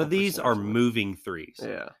a lot of these are moving threes.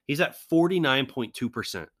 Yeah, he's at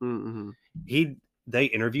 49.2%. Mm-hmm. They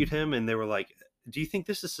interviewed him and they were like, "Do you think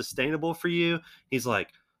this is sustainable for you?" He's like,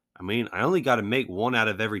 "I mean, I only got to make 1 out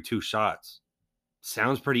of every 2 shots.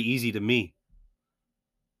 Sounds pretty easy to me."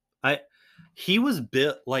 He was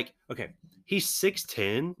built like, okay, he's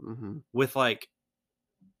 6'10" with like,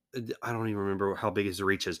 I don't even remember how big his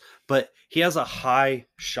reach is, but he has a high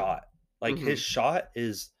shot. Like his shot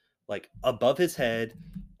is like above his head,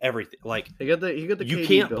 everything. Like he got the you KD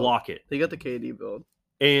can't build. block it. He got the KD build.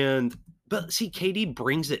 But see, KD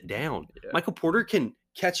brings it down. Yeah. Michael Porter can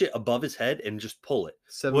catch it above his head and just pull it.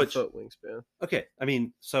 7-foot wingspan. Okay, I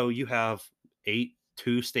mean, so you have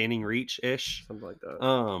 8'2" standing reach ish, something like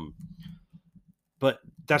that. But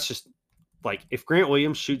that's just like if Grant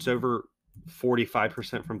Williams shoots over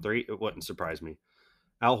 45% from 3, it wouldn't surprise me.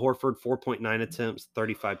 Al Horford, 4.9 attempts,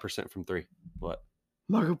 35% from three. What?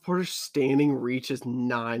 Michael Porter's standing reach is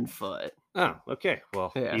 9 foot. Oh, okay.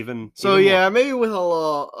 Well, Yeah. even So even yeah, more. maybe with a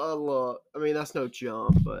little. I mean, that's no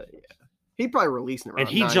jump, but yeah, he probably releasing around. And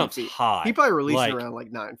he 9 jumps feet. high. He probably releasing like, around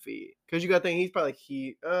like 9 feet because you got to think he's probably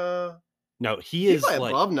No, he he's is probably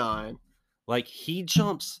like above 9. like he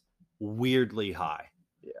jumps weirdly high.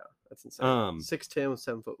 Yeah, that's insane. 6'10" with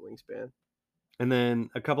 7 foot wingspan. And then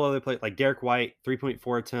a couple other players like Derek White,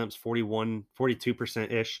 3.4 attempts,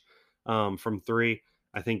 42% ish from three.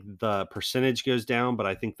 I think the percentage goes down, but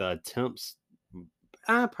I think the attempts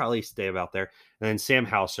probably stay about there. And then Sam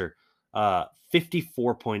Hauser,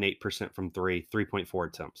 54.8% from three, 3.4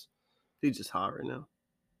 attempts. He's just hot right now.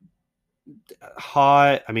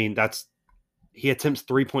 Hot. I mean, he attempts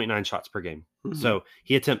 3.9 shots per game. Mhm. So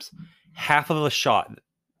he attempts half of a shot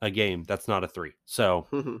a game. That's not a three. So,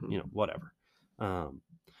 whatever.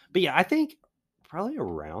 But yeah, I think probably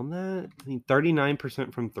around that. I mean,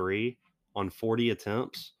 39% from three on 40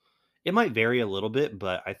 attempts. It might vary a little bit,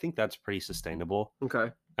 but I think that's pretty sustainable. Okay.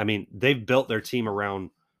 I mean, they've built their team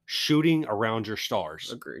around shooting around your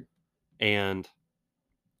stars. Agreed. And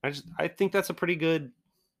I think that's a pretty good,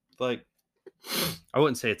 like, I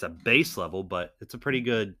wouldn't say it's a base level, but it's a pretty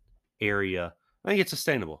good area. I think it's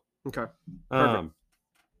sustainable. Okay. Perfect.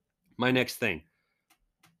 My next thing.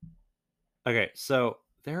 Okay, so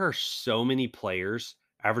there are so many players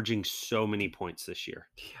averaging so many points this year.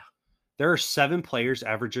 Yeah. There are 7 players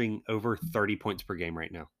averaging over 30 points per game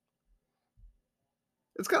right now.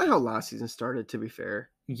 It's kind of how last season started, to be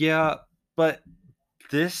fair. Yeah, but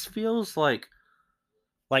this feels like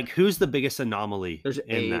who's the biggest anomaly There's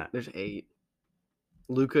in 8. that? There's 8.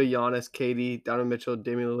 Luka, Giannis, KD, Donovan Mitchell,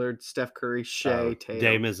 Damian Lillard, Steph Curry, Shea, Tatum.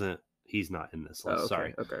 Dame isn't. He's not in this list. Oh, okay.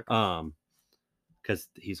 Sorry. Okay. Because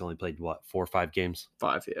he's only played 4 or 5 games.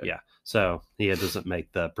 5, yeah. Yeah. So he doesn't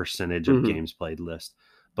make the percentage of games played list.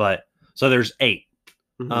 But so there's 8.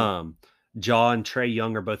 Mhm. Ja and Trae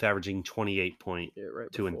Young are both averaging 28.2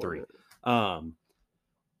 right and 3. it.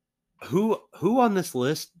 Who on this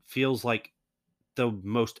list feels like the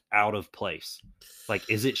most out of place? Like,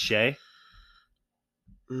 is it Shea?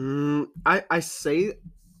 I say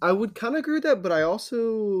I would kind of agree with that, but I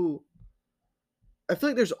feel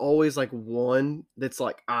like there's always like one that's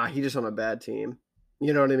like, he just on a bad team.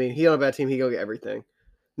 You know what I mean? He on a bad team, he go get everything.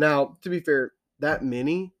 Now, to be fair, that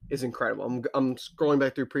many is incredible. I'm scrolling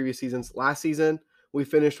back through previous seasons. Last season, we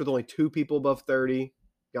finished with only 2 people above 30.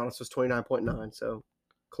 Giannis was 29.9, so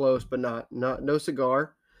close, but no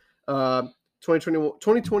cigar. 2020,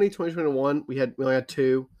 2021, we only had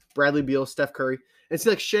 2. Bradley Beal, Steph Curry. And see,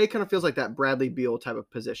 like Shea kind of feels like that Bradley Beal type of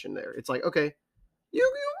position there. It's like, okay, you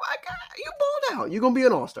balled out. You're gonna be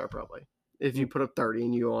an all-star probably if you put up 30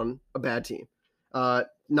 and you on a bad team.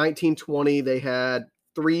 1920, they had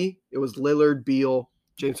 3. It was Lillard, Beal,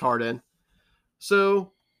 James Harden.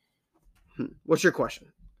 So, what's your question?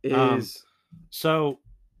 So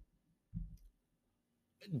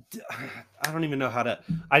I don't even know how to.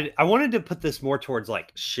 I wanted to put this more towards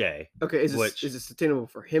like Shea. Okay, is it sustainable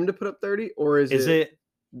for him to put up 30, or is it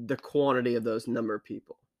the quantity of those number of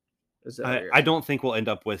people? I don't think we'll end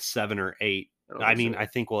up with 7 or 8. I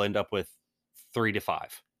think we'll end up with 3 to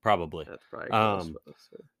 5 probably. That's probably close,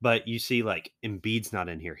 but you see, like Embiid's not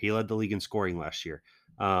in here. He led the league in scoring last year.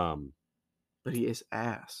 But he is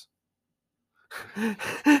ass.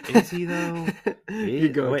 Is he though?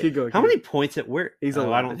 Keep going. How many points where? He's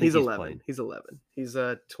 11. I don't think he's 11. He's 11. He's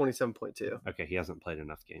 27.2. Okay, he hasn't played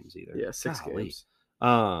enough games either. Yeah, 6 games.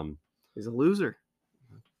 He's a loser.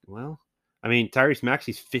 Well, I mean, Tyrese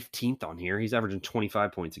Maxey's 15th on here. He's averaging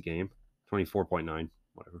 25 points a game, 24.9,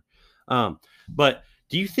 whatever. But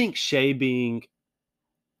do you think Shea being,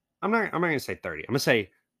 I'm not going to say 30. I'm going to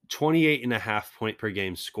say 28.5 point per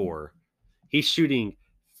game score. He's shooting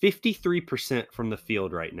 53% from the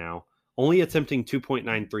field right now, only attempting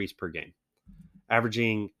 2.9 threes per game,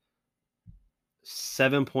 averaging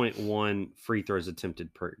 7.1 free throws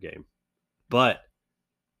attempted per game. But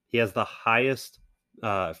he has the highest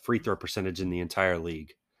free throw percentage in the entire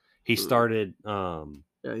league. He started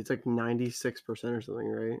he's like 96% or something,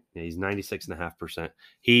 right? Yeah, he's 96.5%.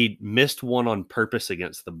 He missed one on purpose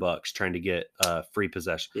against the Bucks trying to get free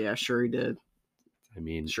possession. Yeah, sure he did. I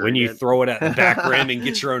mean, when you throw it at the back rim and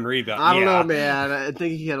get your own rebound. I don't know, man. I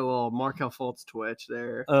think he had a little Markelle Fultz twitch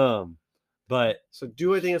there. But so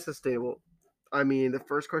do I think it's sustainable? I mean, the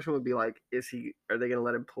first question would be like, are they going to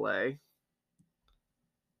let him play?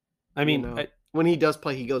 I mean, when he does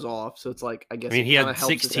play, he goes off. So it's like, I guess. I mean, he had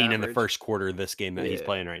 16 in the first quarter of this game that he's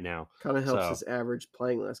playing right now. Kind of helps his average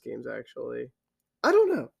playing less games, actually. I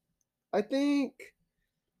don't know. I think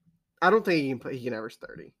I don't think he can average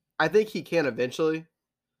 30. I think he can eventually.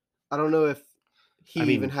 I don't know if he I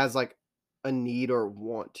even mean, has like a need or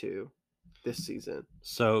want to this season.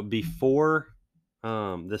 so before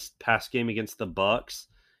this past game against the Bucks,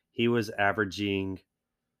 he was averaging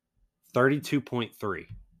 32.3,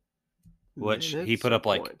 which Minutes or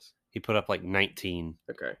points? he put up like 19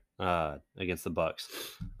 Okay. against the Bucks.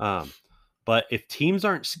 But if teams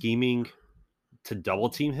aren't scheming to double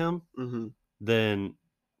team him, Mm-hmm. then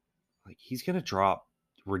like he's gonna drop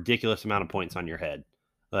ridiculous amount of points on your head.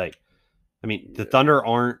 Like, I mean, the Thunder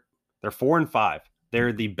aren't. They're 4-5.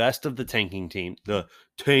 They're the best of the tanking teams.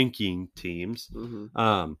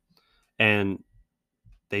 Mm-hmm. And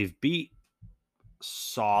they've beat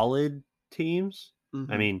solid teams.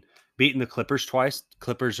 Mm-hmm. I mean, beating the Clippers twice.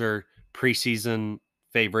 Clippers are preseason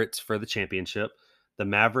favorites for the championship. The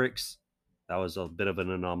Mavericks, that was a bit of an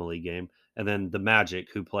anomaly game. And then the Magic,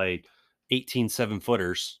 who played 18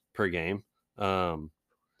 7-footers per game. And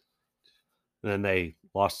then they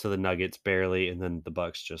lost to the Nuggets barely, and then the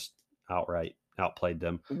Bucks just outright outplayed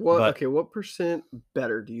them. What percent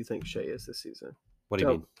better do you think Shea is this season? What do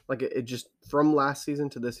you mean? Like it just from last season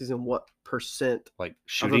to this season, what percent Like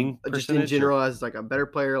shooting just in general as like a better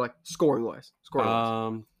player, like scoring wise?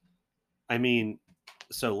 I mean,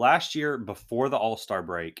 so last year before the All-Star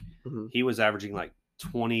break, he was averaging like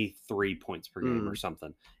 23 points per game or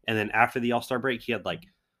something. And then after the All-Star break, he had like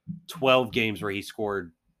 12 games where he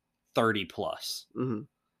scored 30 plus.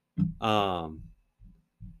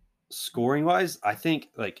 Scoring wise, I think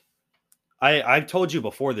like I've told you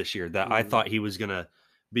before this year that I thought he was gonna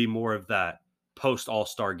be more of that post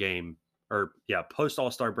All-Star game post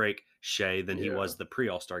All-Star break Shea than he was the pre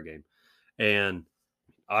All-Star game. And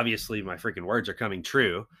obviously my freaking words are coming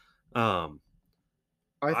true. I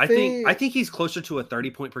think he's closer to a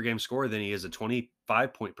 30 point per game scorer than he is a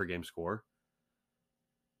 25 point per game scorer.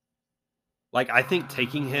 Like I think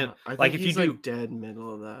taking him like if you do dead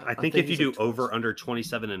middle of that. I think if you do over under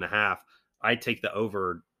 27.5, I'd take the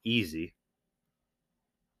over easy.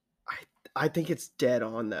 I think it's dead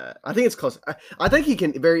on that. I think it's close. I think he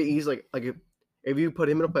can very easily like if you put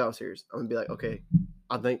him in a playoff series, I'm gonna be like, okay,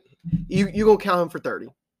 I think you gonna count him for 30.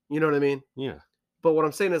 You know what I mean? Yeah. But what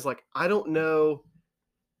I'm saying is like I don't know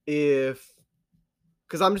if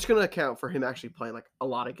because I'm just gonna account for him actually playing like a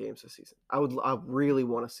lot of games this season. I really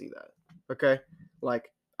want to see that. Okay, like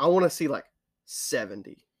I want to see like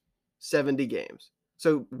 70 games.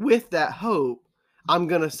 So with that hope, I'm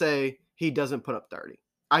gonna say he doesn't put up 30.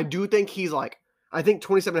 I do think he's like, I think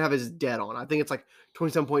 27.5 is dead on. I think it's like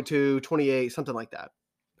 27.2, 28, something like that.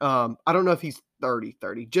 I don't know if he's 30,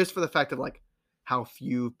 just for the fact of like how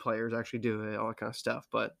few players actually do it, all that kind of stuff.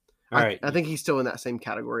 But I think he's still in that same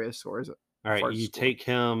category as Soares. All right, you take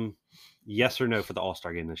him yes or no for the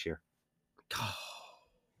All-Star game this year?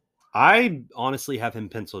 I honestly have him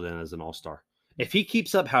penciled in as an All-Star. If he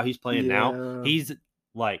keeps up how he's playing now, he's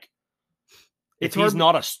like, if he's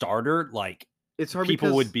not a starter, like, it's hard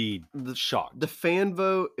people would be shocked. The fan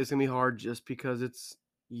vote is gonna be hard just because it's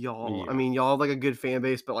y'all. I mean, y'all have like a good fan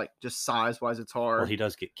base, but like just size wise, it's hard. Well, he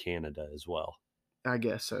does get Canada as well. I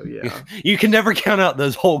guess so. Yeah. You can never count out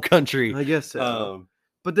those whole country. I guess so.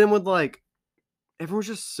 But then with like everyone's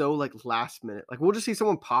just so like last minute. Like we'll just see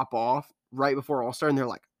someone pop off right before All-Star, and they're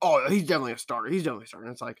like, "Oh, he's definitely a starter. He's definitely a starter."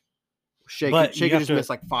 And it's like Shea just missed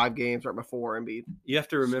like 5 games right before Embiid. You have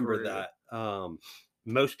to remember that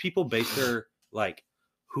most people base their like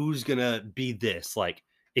who's gonna be this. Like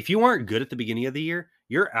if you aren't good at the beginning of the year,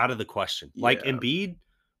 you're out of the question. Yeah. Like Embiid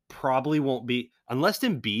probably won't be unless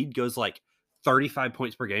Embiid goes like 35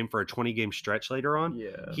 points per game for a 20-game stretch later on.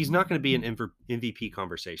 Yeah, he's not going to be an MVP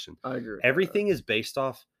conversation. I agree. Everything is based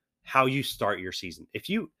off how you start your season.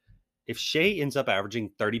 If Shea ends up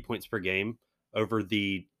averaging 30 points per game over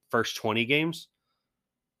the first 20 games,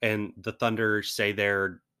 and the Thunder say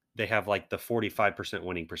they have like the 45%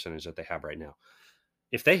 winning percentage that they have right now.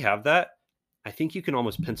 If they have that, I think you can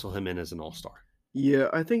almost pencil him in as an All-Star. Yeah,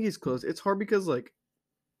 I think he's close. It's hard because like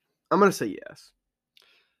I'm gonna say yes.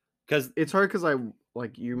 Because it's hard because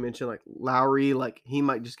like you mentioned like Lowry, like he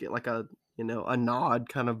might just get like a nod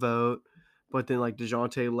kind of vote. But then like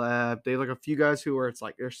DeJounte left. They have like a few guys who are it's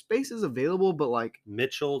like their space is available, but like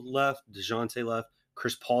Mitchell left, DeJounte left.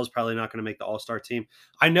 Chris Paul's probably not going to make the All-Star team.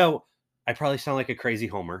 I know I probably sound like a crazy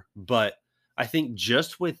homer, but I think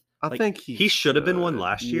just with I think he should have been one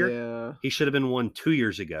last year. Yeah. He should have been one 2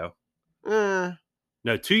 years ago.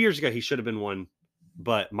 No, 2 years ago he should have been one,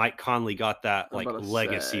 but Mike Conley got that like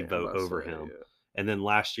legacy vote over him. Yeah. And then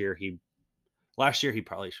last year he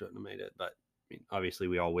probably shouldn't have made it, but I mean, obviously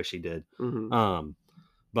we all wish he did. Mm-hmm.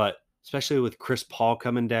 But especially with Chris Paul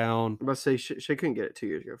coming down. I'm about to say Shea couldn't get it 2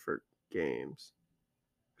 years ago for games.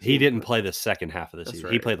 He didn't play the second half of the season.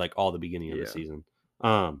 right. He played like all the beginning of the season.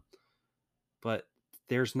 But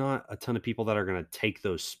there's not a ton of people that are going to take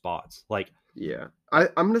those spots. Like, yeah, I'm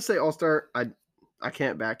going to say All-Star. I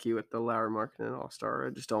can't back you with the Lauri Markkanen All-Star.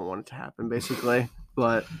 I just don't want it to happen, basically.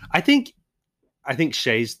 But I think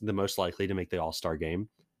Shea's the most likely to make the All-Star game.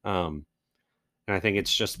 And I think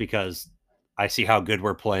it's just because I see how good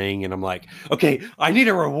we're playing and I'm like, okay, I need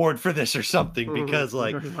a reward for this or something because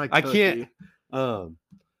like I can't.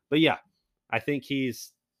 But yeah, I think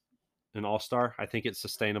he's an all-star. I think it's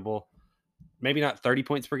sustainable. Maybe not 30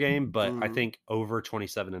 points per game, but I think over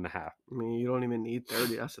 27 and a half. I mean, you don't even need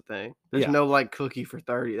 30. That's the thing. There's no like cookie for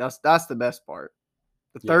 30. That's the best part.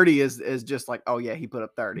 The 30 is just like, oh yeah, he put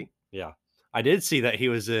up 30. Yeah. I did see that he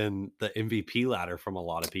was in the MVP ladder from a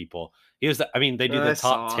lot of people. He was, they do the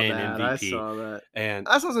top 10 MVP. I saw that. And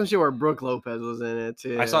I saw some shit where Brook Lopez was in it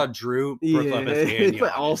too. I saw Drew, Brook Lopez, and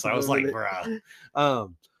Giannis. I was like, bruh.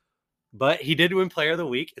 But he did win Player of the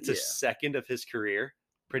Week. It's a second of his career.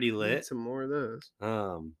 Pretty lit. Some more of those.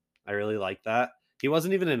 I really like that. He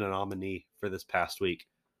wasn't even in a nominee for this past week,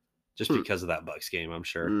 just because of that Bucks game, I'm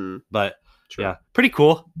sure. But yeah, pretty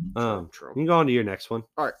cool. You can go on to your next one.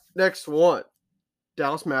 All right, next one.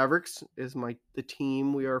 Dallas Mavericks is the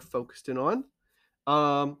team we are focused in on.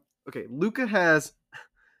 Okay, Luka has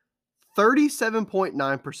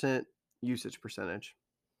 37.9% usage percentage.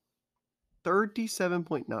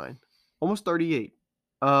 37.9, almost 38.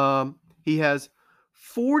 He has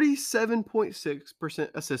 47.6%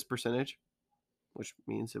 assist percentage, which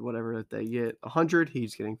means that whatever that they get 100,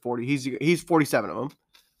 he's getting 40. He's 47 of them.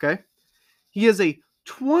 Okay, he has a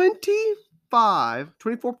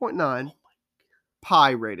 24.9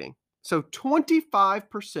 pie rating. So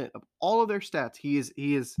 25% of all of their stats he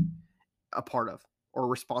is a part of or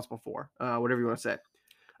responsible for, whatever you want to say.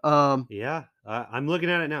 I'm looking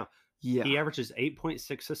at it now. Yeah, he averages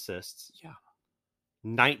 8.6 assists. Yeah,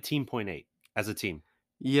 19.8 as a team.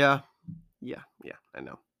 Yeah, I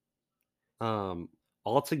know.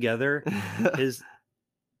 Altogether,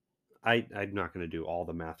 I'm not going to do all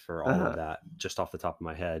the math for all of that just off the top of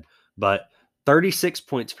my head, but 36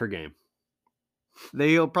 points per game.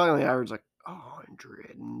 They'll probably only average like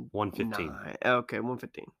 100 115. Okay,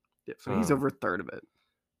 115. Yeah, so he's over a third of it.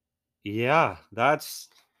 Yeah, that's.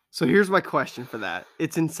 So here's my question for that.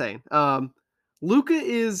 It's insane. Luka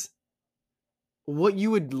is what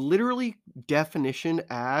you would literally definition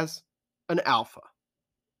as an alpha.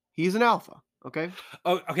 He's an alpha. Okay.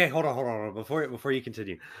 Oh, okay. Hold on. Before you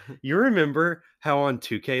continue, you remember how on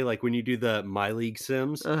 2K, like when you do the My League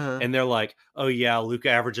Sims, and they're like, "Oh yeah,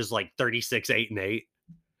 Luka averages like 36, 8, and 8."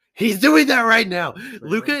 He's doing that right now.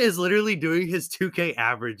 Luka is literally doing his 2K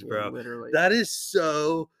average, bro. Literally. That is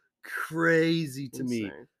so crazy to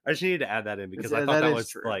me. I just needed to add that in because I thought that was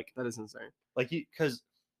true. Like that is insane. Like because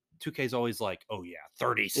 2K is always like, "Oh yeah,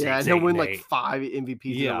 36." Yeah, and he'll win like 5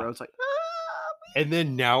 MVPs in a row. It's like. And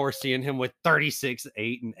then now we're seeing him with 36,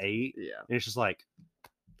 8, and 8. Yeah. And it's just like.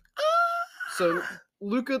 So,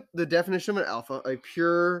 Luka, the definition of an alpha, a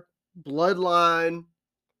pure bloodline,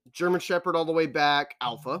 German Shepherd all the way back,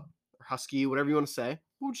 alpha, or husky, whatever you want to say.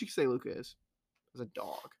 What would you say Luka is? As a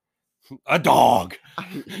dog. A dog.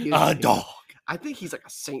 A dog. I think he's like a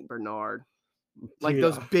Saint Bernard. Like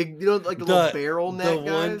those big, like the little barrel neck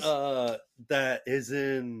guys. One that is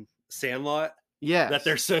in Sandlot. Yeah, that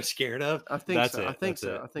they're so scared of. I think so. I think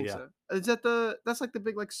so. Is that that's like the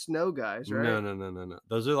big like snow guys, right? No.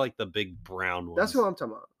 Those are like the big brown ones. That's what I'm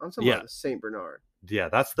talking about. I'm talking about the Saint Bernard. Yeah,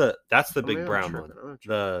 that's the big brown one.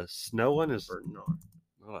 The snow one is Bernard,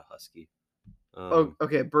 not a husky.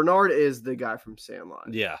 Okay. Bernard is the guy from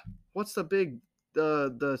Sandlot. Yeah. What's the big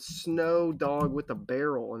the snow dog with the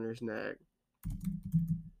barrel in his neck?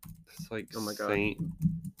 It's like Saint.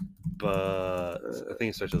 But I think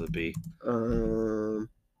it starts with a B. Oh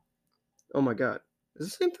my God. Is it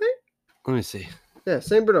the same thing? Let me see. Yeah,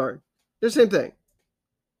 Saint Bernard. They're the same thing.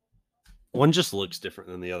 One just looks different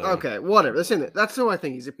than the other. Okay, whatever. The same thing. That's who I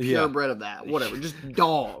think. He's a purebred of that. Whatever. Just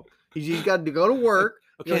dog. He's got to go to work.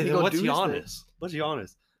 Okay, then what's Giannis? What's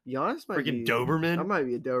Giannis? Giannis might be Doberman. That might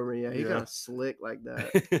be a Doberman. Yeah, he's kind of slick like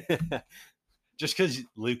that. Just because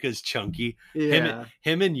Luka's chunky. Yeah.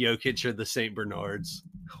 Him and Jokic are the Saint Bernards.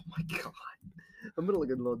 Oh my God. I'm gonna look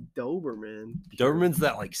at a little Doberman. Doberman's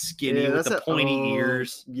that like skinny with the pointy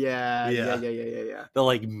ears. Yeah. The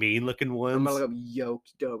like mean looking ones. I'm gonna look up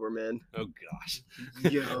yoked Doberman. Oh gosh.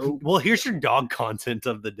 Yoked. Well, here's your dog content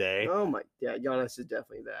of the day. Oh my, yeah, Giannis is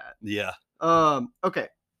definitely that. Yeah. Okay.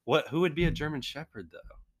 Who would be a German Shepherd though?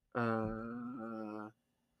 I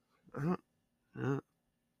don't know. Who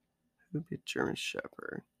would be a German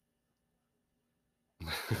Shepherd?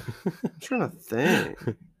 I'm trying to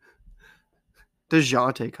think.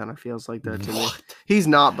 DeJounte kind of feels like that to me. What? He's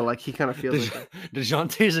not, but like he kind of feels like that.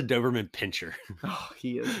 DeJounte is a Doberman pincher. Oh,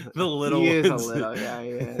 he is. The little He is a ones. little,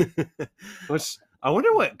 yeah. Which I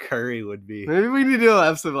wonder what Curry would be. maybe we need to do an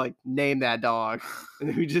episode of like name that dog, and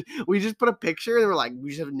then we just put a picture and we're like we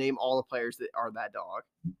just have to name all the players that are that dog.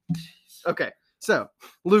 Okay, so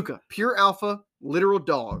Luka, pure alpha, literal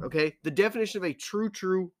dog. Okay, the definition of a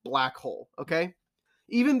true black hole. Okay,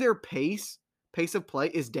 even their pace of play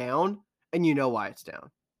is down, and you know why it's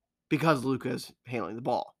down, because Luka's handling the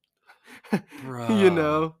ball. You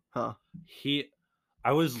know, huh?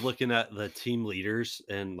 I was looking at the team leaders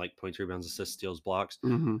and like points, rebounds, assists, steals, blocks.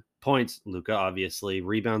 Mm-hmm. Points, Luka, obviously.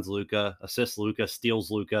 Rebounds, Luka. Assists, Luka. Steals,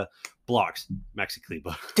 Luka. Blocks, Maxi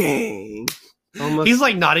Kleber. Dang. He's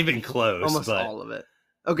like not even close. Almost but all of it.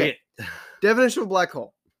 Okay. Definition of black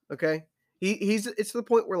hole. Okay. It's to the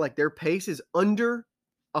point where like their pace is under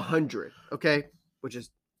 100. Okay. Which is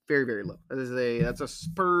very, very low. That's a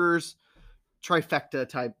Spurs trifecta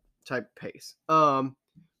type pace.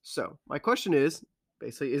 So my question is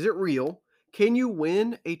basically, is it real? Can you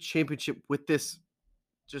win a championship with this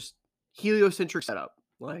just heliocentric setup?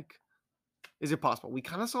 Like, is it possible? We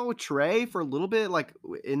kind of saw with Trey for a little bit, like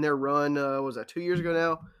in their run. Was that 2 years ago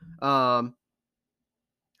now?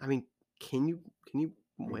 I mean, can you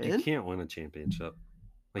win? You can't win a championship.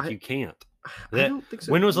 You can't. I don't think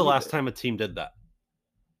so. When was the last time a team did that?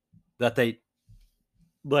 That they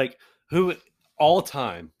who all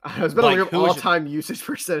time? I was about to look up all-time usage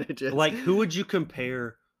percentages. Like, who would you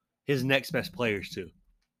compare his next best players to?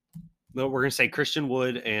 No, we're gonna say Christian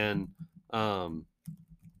Wood and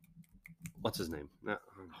what's his name?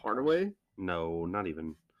 Hardaway? No, not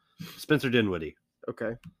even Spencer Dinwiddie.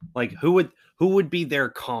 Okay. Like, who would be their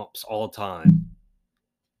comps all time?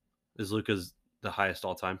 Is Luka's the highest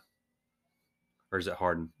all time, or is it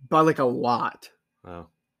Harden? By like a lot.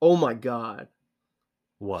 Oh my god.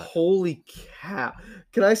 What? Holy cow.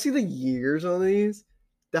 Can I see the years on these?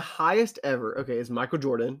 The highest ever, okay, is Michael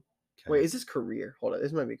Jordan. Okay. Wait, is this career? Hold on,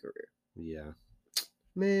 this might be career. Yeah.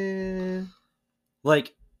 Man.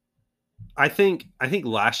 Like, I think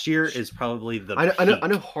last year is probably the I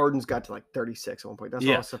know Harden's got to like 36 at one point.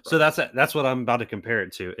 That's all so that's what I'm about to compare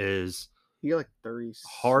it to is he got like 30.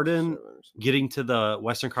 Harden getting to the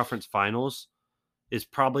Western Conference Finals is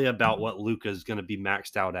probably about what Luka's going to be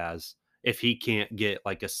maxed out as if he can't get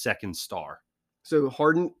like a second star. So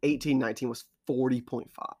Harden 18-19 was 40.5.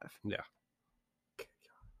 Yeah.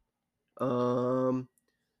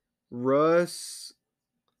 Russ.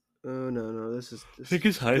 Oh no, this is. I think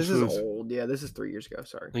his highest. This is old. Yeah, this is 3 years ago.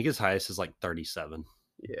 Sorry. I think his highest is like 37.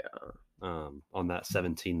 Yeah. On that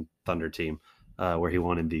 17 Thunder team, where he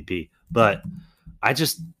won MVP. But I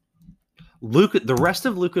just the rest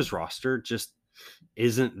of Luka's roster just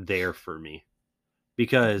isn't there for me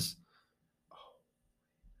because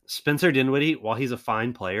Spencer Dinwiddie, while he's a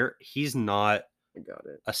fine player, he's not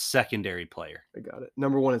a secondary player. I got it.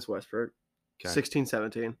 Number one is Westbrook.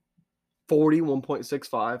 16-17.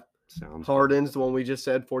 41.65. Harden's the one we just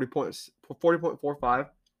said, 40.45.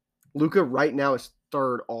 Luka right now is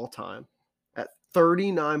third all time at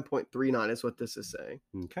 39.39 is what this is saying.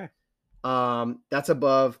 Okay. That's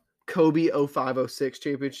above Kobe 05-06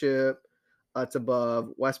 championship. That's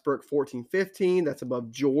above Westbrook 14-15. That's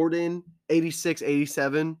above Jordan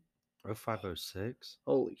 86-87. 05-06.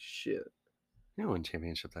 Holy shit. He won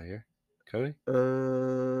championship that year. Kobe?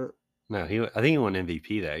 No, I think he won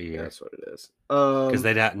MVP that year. That's what it is. Because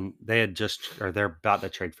they're about to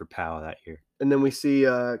trade for Powell that year. And then we see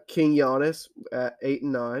King Giannis at 8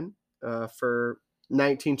 and 9 for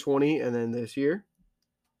 19-20, and then this year,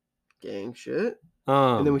 gang shit.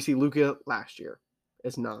 And then we see Luka last year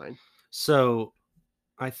as 9. So,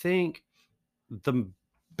 I think the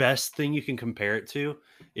best thing you can compare it to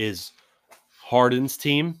is Harden's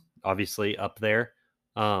team, obviously up there.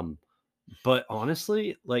 But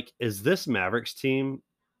honestly, like, is this Mavericks team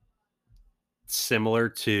similar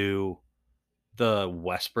to the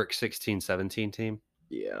Westbrook 16-17 team?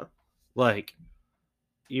 Yeah. Like,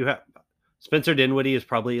 you have Spencer Dinwiddie is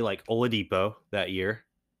probably like Oladipo that year.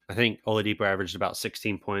 I think Oladipo averaged about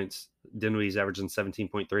 16 points. Dinwiddie's averaging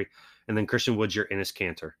 17.3. And then Christian Wood's your Enes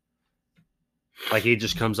Kanter. Like, he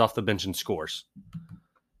just comes off the bench and scores.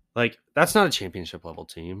 Like, that's not a championship level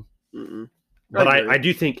team. Mm-mm. But I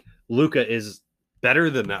do think Luka is better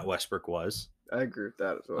than that Westbrook was. I agree with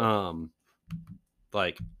that as well.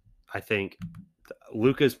 Like, I think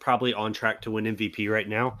Luka is probably on track to win MVP right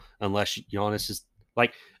now, unless Giannis is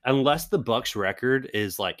like, unless the Bucks record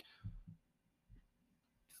is like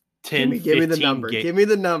 10, give me the number. Give me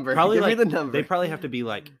the number. Probably give like, me the number. They probably have to be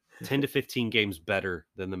like 10 to 15 games better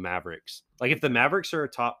than the Mavericks. Like if the Mavericks are a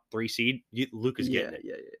top 3 seed, Luka's getting it.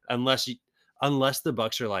 Yeah. Unless the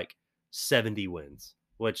Bucks are like 70 wins,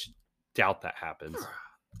 which doubt that happens.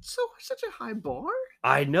 So such a high bar.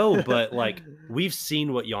 I know, but like we've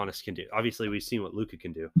seen what Giannis can do. Obviously, we've seen what Luka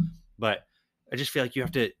can do, but I just feel like you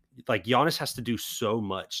have to like Giannis has to do so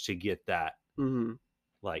much to get that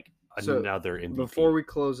like another MVP. Before we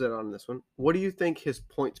close it on this one, what do you think his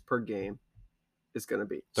points per game is going to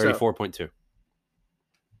be? 34.2.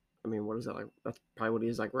 I mean, what is that like? That's probably what he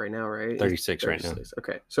is like right now, right? 36 right now.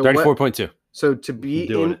 Okay, so 34.2. So to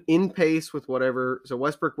be in pace with whatever, so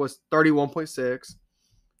Westbrook was 31.6,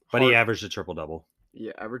 but he averaged a triple double.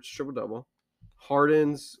 Yeah, average triple double.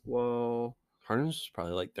 Harden's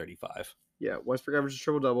probably like 35. Yeah, Westbrook averaged a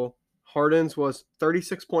triple double. Harden's was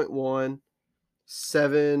 36.1,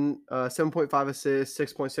 7.5 assists,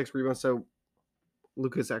 6.6 rebounds. So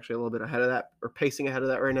Luka's actually a little bit ahead of that, or pacing ahead of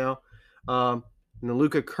that right now. And then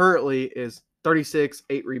Luka currently is 36,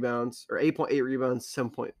 8 rebounds, or 8.8 rebounds,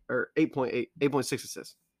 8.6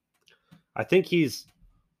 assists. I think it's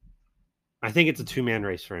a 2-man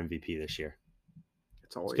race for MVP this year.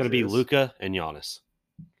 It's going to be Luka and Giannis.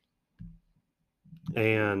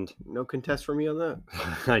 And no contest for me on that.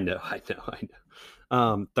 I know.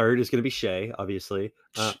 Third is going to be Shea, obviously.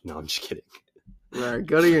 No, I'm just kidding. All right,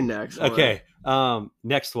 go to your next one. Okay.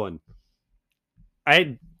 Next one.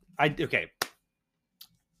 Okay.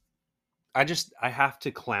 I have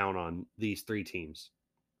to clown on these 3 teams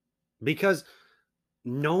because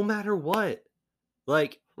no matter what,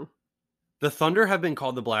 like the Thunder have been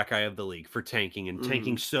called the black eye of the league for tanking and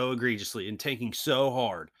tanking so egregiously and tanking so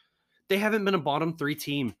hard. They haven't been a bottom 3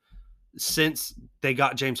 team since they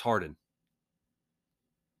got James Harden.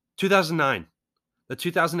 2009, the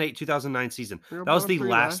 2008-2009 season. That was the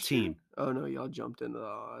last team. Oh no, y'all jumped into the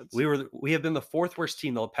odds. We have been the 4th worst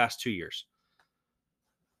team the past 2 years.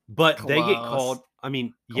 But they get called. I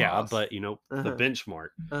mean, yeah, but the benchmark,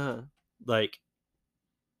 like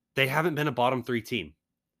they haven't been a bottom 3 team.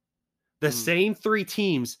 The same 3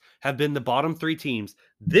 teams have been the bottom 3 teams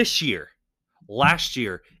this year, last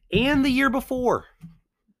year, and the year before.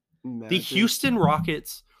 Imagine. The Houston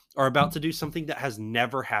Rockets are about to do something that has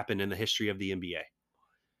never happened in the history of the NBA.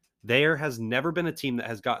 There has never been a team that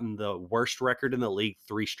has gotten the worst record in the league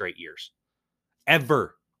 3 straight years.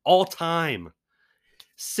 Ever. All time.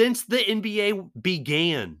 Since the NBA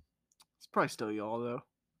began. It's probably still y'all, though.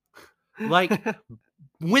 Like,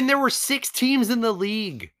 when there were 6 teams in the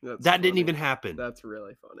league, that didn't even happen. That's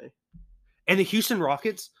really funny. And the Houston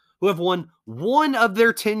Rockets, who have won 1 of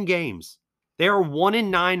their 10 games, they are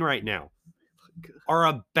 1-9 right now, are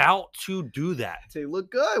about to do that. They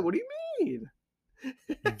look good. What do you mean?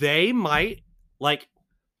 They might, like,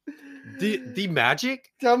 the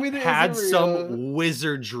Magic Tell me had some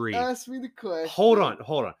wizardry. Ask me the question. Hold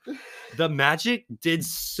on. The Magic did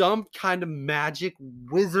some kind of magic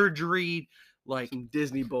wizardry, like some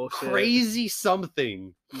Disney bullshit, crazy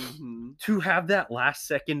something to have that last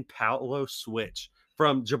second Paolo switch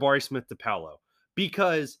from Jabari Smith to Paolo,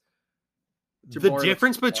 because the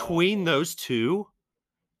difference between those two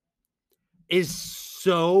is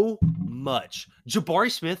so much.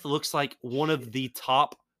 Jabari Smith looks like one of the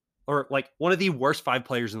top, or like one of the worst 5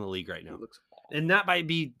 players in the league right now. And that might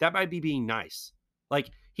be being nice.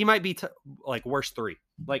 Like he might be like worst 3.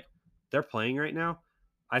 Like they're playing right now.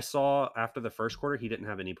 I saw after the first quarter, he didn't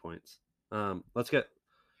have any points. Let's get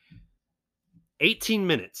 18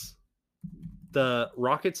 minutes. The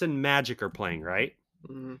Rockets and Magic are playing, right?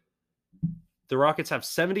 Mm-hmm. The Rockets have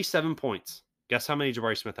 77 points. Guess how many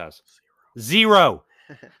Jabari Smith has? 0.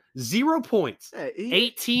 0 points. Hey,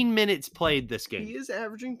 18 minutes played this game. He is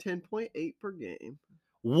averaging 10.8 per game.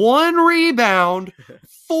 1 rebound,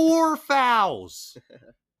 4 fouls.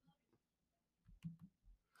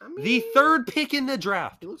 I mean, the 3rd pick in the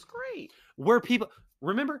draft. It looks great. Where people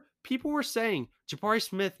were saying Jabari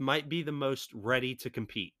Smith might be the most ready to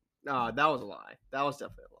compete. No, that was a lie. That was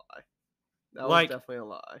definitely a lie. That was definitely a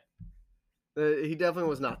lie. He definitely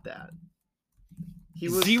was not that. He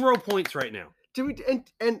was 0 points right now.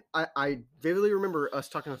 And I vividly remember us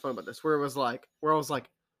talking on the phone about this, where I was like,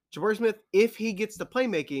 Jabari Smith, if he gets the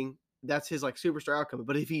playmaking, that's his like superstar outcome.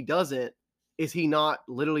 But if he doesn't, is he not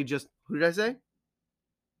literally just, who did I say?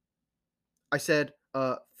 I said,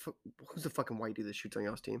 who's the fucking white dude that shoots on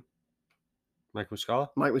y'all's team? Mike Muscala?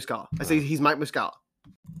 Mike Muscala. I say he's Mike Muscala.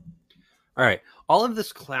 All right. All of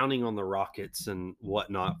this clowning on the Rockets and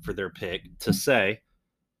whatnot for their pick to say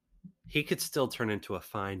he could still turn into a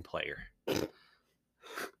fine player.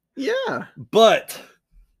 Yeah. But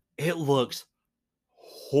it looks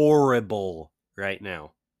horrible right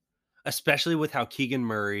now. especially with how Keegan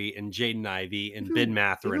Murray and Jaden Ivey and Ben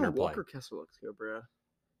Mathurin even are Walker playing. Kessler looks good, bro.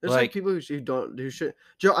 There's like people who should.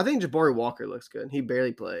 Joe, I think Jabari Walker looks good. He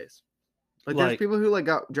barely plays. Like there's people who like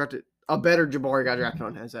got drafted. A better Jabari got drafted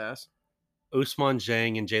on his ass. Ousmane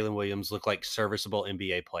Dieng and Jalen Williams look like serviceable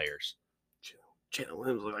NBA players. Jalen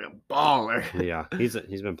Williams look like a baller. Yeah, he's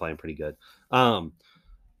been playing pretty good.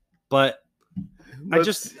 But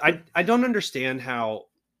I don't understand how,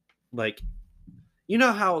 like, you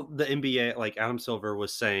know how the NBA, like Adam Silver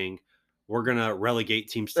was saying, we're gonna relegate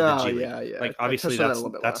teams to the G League. Yeah. Like obviously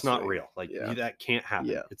that's not real. Like that can't happen.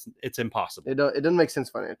 Yeah. It's impossible. It doesn't make sense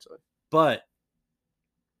financially. But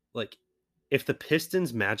like, if the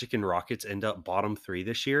Pistons, Magic, and Rockets end up bottom 3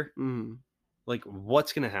 this year, like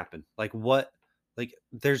what's gonna happen? Like what? Like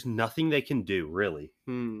there's nothing they can do really.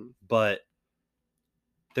 But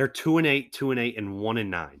they're 2-8, 2-8, and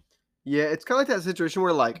 1-9. Yeah, it's kind of like that situation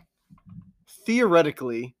where, like,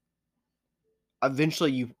 theoretically,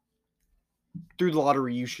 eventually you, through the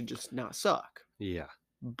lottery, you should just not suck. Yeah.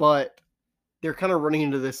 But they're kind of running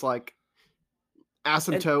into this, like,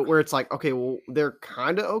 asymptote where it's like, okay, well, they're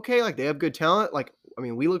kind of okay. Like, they have good talent. Like, I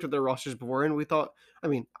mean, we looked at their rosters before and we thought,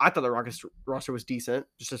 I thought the Rockets roster was decent,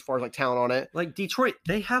 just as far as, like, talent on it. Like, Detroit,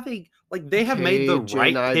 they have made the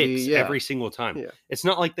right picks every single time. Yeah. It's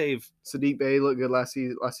not like they've... Saddiq Bey looked good last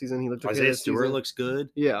season. He looked okay. Isaiah Stewart looks good.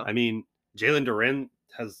 Yeah. I mean, Jalen Duren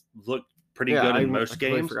has looked pretty good in most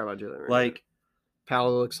games. I forgot about Jalen Duren. Like,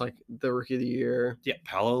 Paolo looks like the rookie of the year. Yeah,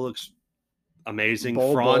 Paolo looks amazing.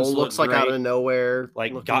 Franz looks like out of nowhere.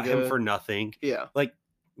 Like, got him for nothing. Yeah. Like,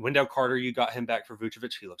 Wendell Carter, you got him back for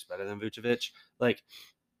Vucevic. He looks better than Vucevic. Like,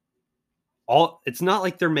 it's not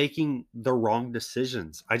like they're making the wrong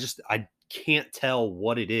decisions. I can't tell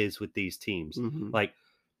what it is with these teams. Like,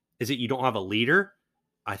 is it you don't have a leader?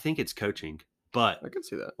 I think it's coaching. But I can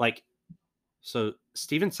see that. Like, so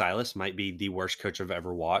Steven Silas might be the worst coach I've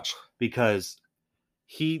ever watched because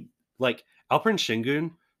he, like, Alperen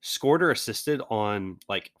Şengün scored or assisted on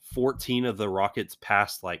like 14 of the Rockets'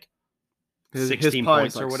 past like 16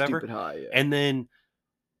 points or whatever. High, yeah. And then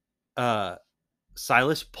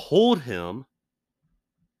Silas pulled him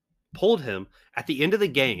at the end of the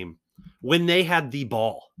game when they had the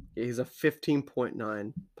ball. Yeah, he's a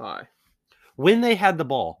 15.9 pie. When they had the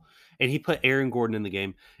ball, and he put Aaron Gordon in the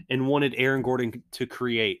game and wanted Aaron Gordon to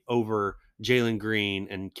create over Jalen Green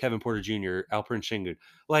and Kevin Porter Jr., Alperen Şengün.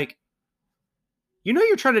 Like, you know,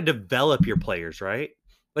 you're trying to develop your players, right?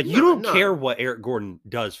 Like, you don't care what Eric Gordon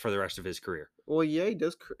does for the rest of his career. Well, yeah, he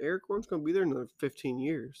does. Eric Gordon's going to be there in another 15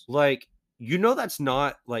 years. Like, you know, that's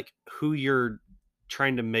not like who you're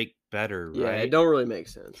trying to make better, right? Yeah, it don't really make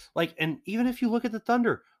sense. Like, and even if you look at the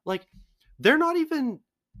Thunder, like, they're not even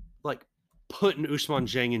like putting Ousmane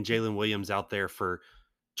Dieng and Jalen Williams out there for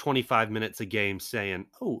 25 minutes a game saying,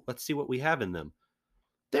 oh, let's see what we have in them.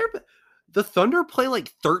 The Thunder play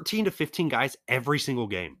like 13 to 15 guys every single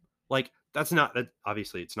game. Like,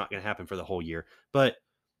 obviously it's not going to happen for the whole year, but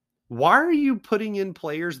why are you putting in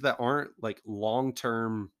players that aren't like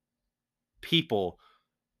long-term people?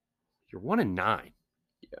 You're 1-9.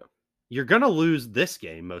 Yeah. You're going to lose this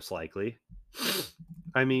game most likely.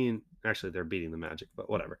 I mean, actually they're beating the Magic, but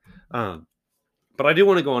whatever. But I do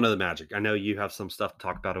want to go on to the Magic. I know you have some stuff to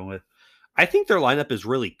talk about it with. I think their lineup is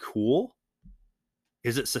really cool.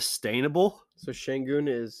 Is it sustainable? So Şengün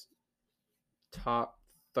is top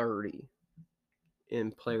 30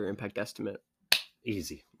 in player impact estimate.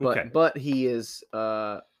 Easy. Okay. But he is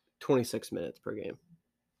 26 minutes per game.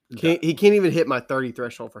 He can't even hit my 30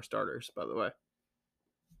 threshold for starters, by the way.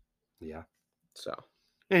 Yeah. So,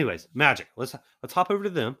 anyways, Magic. Let's hop over to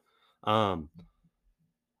them.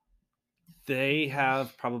 They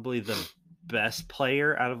have probably the best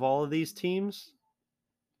player out of all of these teams.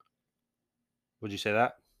 Would you say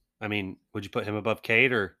that? I mean, would you put him above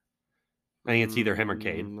Cade, or I think it's either him or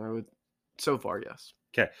Cade? I would. So far, yes.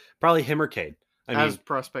 Okay, probably him or Cade. As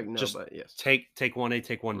prospect, no, but yes. Take 1A,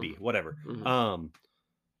 take 1B, whatever.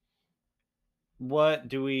 What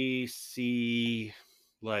do we see?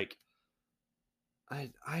 Like,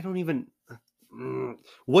 I don't even.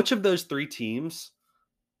 Which of those three teams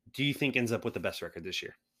do you think ends up with the best record this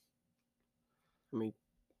year? I mean,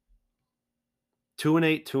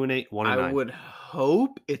 2-8, 2-8, 1-9. I would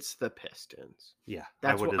hope it's the Pistons. Yeah,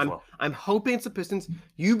 I would as well. I'm hoping it's the Pistons.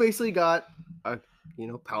 You basically got a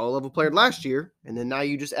power level player last year, and then now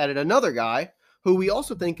you just added another guy who we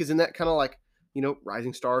also think is in that kind of like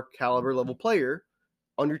rising star caliber level player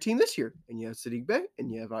on your team this year. And you have Saddiq Bey,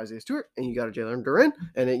 and you have Isaiah Stewart, and you got a Jalen Duren,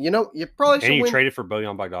 and you probably should. And you traded for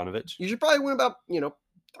Bojan Bogdanovic. You should probably win about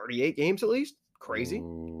 38 games at least. Crazy.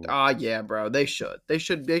 Yeah, bro. They should. They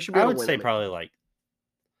should be able to win. I would say probably like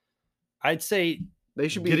I'd say They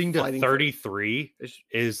should be getting to fighting for- 33 they should-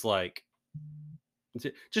 is like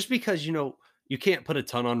just because you can't put a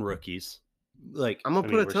ton on rookies. Like I'm gonna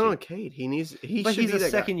put a ton on Cade. but Should he's be a that guy.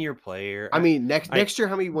 second year player. I mean, next year,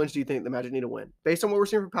 how many wins do you think the Magic need to win? Based on what we're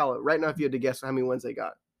seeing from Paolo right now, if you had to guess how many wins they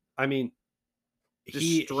got, I mean, Just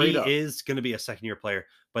he straight up. is going to be a second year player,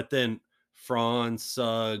 but then Franz,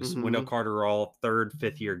 Suggs, Wendell Mhm. Carter are all third,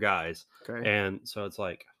 fifth year guys, okay, and so it's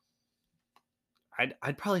like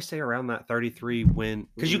I'd probably say around that 33 win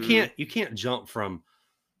because Mhm. you can't jump from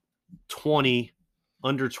 20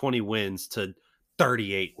 under 20 wins to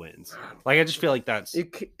 38 wins. Like I just feel like that's it's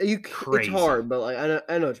crazy. hard, but like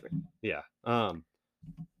I know what you mean. yeah.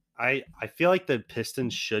 I feel like the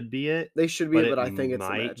Pistons should be it, They should be, but but I think it's the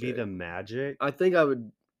might be Magic. the Magic. I think I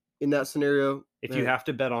would in that scenario. If you have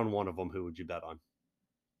to bet on one of them, who would you bet on?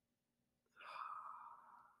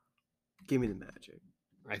 Give me the Magic.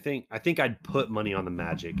 I think I'd put money on the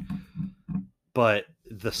Magic, but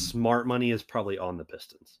the smart money is probably on the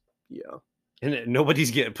Pistons. Yeah, And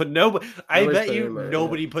nobody's getting put nobody. I Nobody's bet you putting money on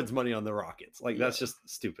nobody puts money on the Rockets. Like that's Yeah. just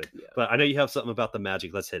stupid. Yeah. But I know you have something about the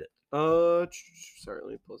Magic. Let's hit it. Sorry, let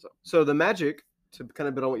me pull this up. So the Magic, to kind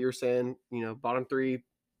of bit on what you were saying, bottom three,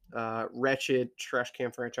 wretched trash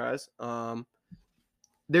can franchise.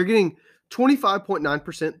 They're getting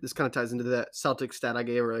 25.9%. This kind of ties into that Celtics stat I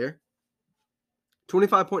gave earlier.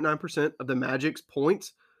 25.9% of the Magic's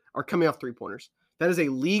points are coming off 3-pointers. That is a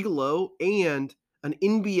league low and an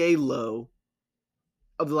NBA low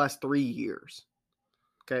of the last 3 years.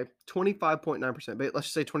 Okay, 25.9%. But let's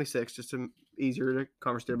just say 26, just to easier to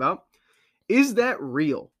conversate about. Is that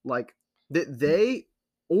real? Like that they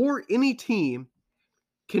or any team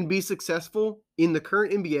can be successful in the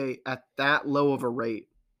current NBA at that low of a rate,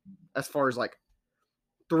 as far as like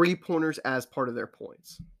 3-pointers as part of their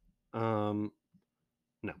points?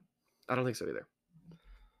 No. I don't think so either.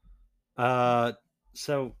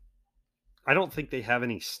 So I don't think they have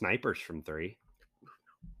any snipers from three.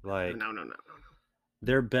 Like No.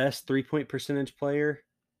 their best 3-point percentage player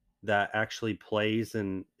that actually plays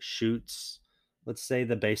and shoots, let's say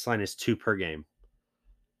the baseline is 2 per game.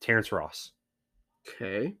 Terrence Ross,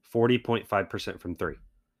 Okay. 40.5% from three.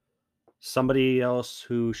 Somebody else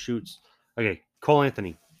who shoots, okay, Cole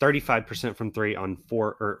Anthony, 35% from three on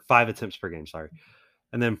 5 attempts per game. Sorry.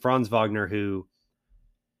 And then Franz Wagner, who,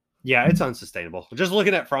 yeah, it's unsustainable. Just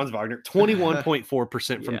looking at Franz Wagner,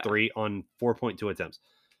 21.4% from Yeah. three on 4.2 attempts.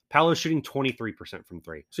 Paolo's shooting 23% from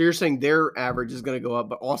three. So you're saying their average is going to go up,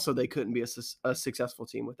 but also they couldn't be a successful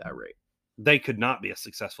team with that rate. They could not be a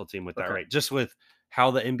successful team with that Okay. rate. Just with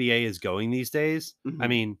how the NBA is going these days, I Mhm.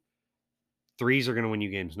 mean, threes are going to win you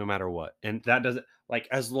games no matter what. And that doesn't, like,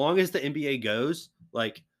 as long as the NBA goes,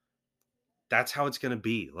 like, that's how it's going to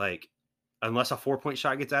be. Like, unless a 4-point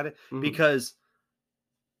shot gets added, Mhm. because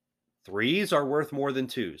threes are worth more than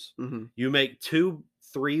twos. Mhm. You make 2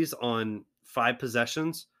 threes on 5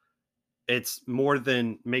 possessions, it's more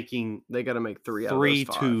than making They got to make 3 out of 3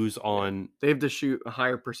 those 5. twos on. They have to shoot a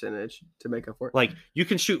higher percentage to make up for it. Like, you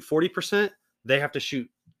can shoot 40%, they have to shoot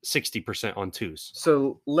 60% on twos.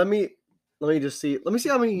 So let me just see. Let me see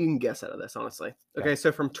how many you can guess out of this, honestly. Okay, Yeah.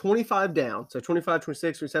 so from 25 down, so 25,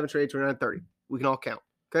 26, 27, 28, 29, 30. We can all count.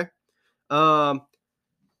 Okay.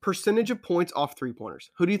 Percentage of points off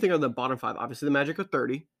 3-pointers. Who do you think are the bottom 5? Obviously, the Magic are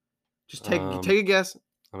 30. Just take a guess.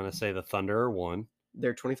 I'm going to say the Thunder are 1.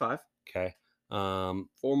 They're 25. Okay. 4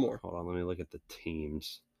 more. Hold on, let me look at the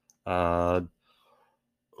teams.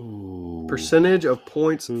 Ooh, Percentage of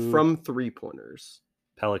points Who- from 3-pointers.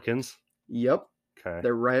 Pelicans. Yep. Okay.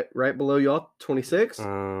 They're right below y'all, 26.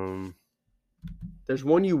 There's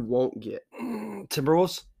one you won't get.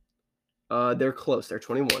 Timberwolves. They're close. They're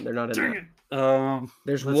 21. They're not in there.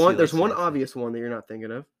 There's let's one. see, There's let's one see, let's see. obvious one that you're not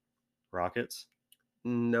thinking of. Rockets.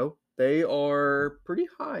 No, they are pretty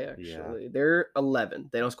high actually. They're 11.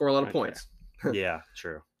 They don't score a lot of Okay. points. Yeah,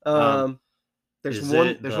 true. There's Is one.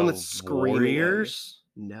 it There's the one that's screaming. at you. Warriors.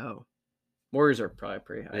 No, Warriors are probably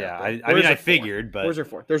pretty high. Yeah, up there. I mean, Warriors I are 4. figured, but Warriors are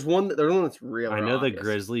 4. There's one. There's one that's real. I know the obvious.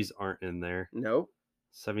 Grizzlies aren't in there. Nope.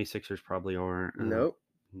 76ers probably aren't. Nope.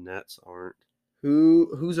 Nets aren't.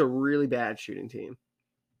 Who's a really bad shooting team?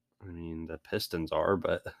 I mean, the Pistons are,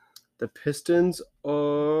 but The Pistons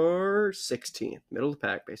are 16th, middle of the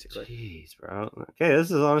pack, basically. jeez, bro. Okay, this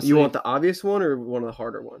is honestly. You want the obvious one or one of the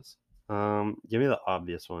harder ones? Give me the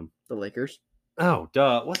obvious one. The Lakers. Oh,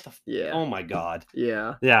 duh. What the? Yeah. Oh my god.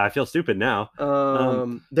 Yeah. Yeah, I feel stupid now.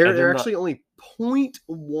 and They're then actually only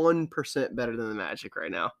 0.1% better than the Magic right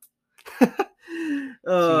now. See,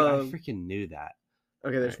 I freaking knew that.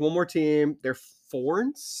 Okay, there's one more team. They're 4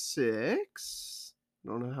 and 6. I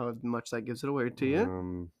don't know how much that gives it away to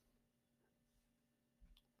you.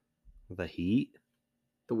 The Heat?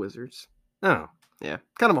 The Wizards. Oh. Yeah,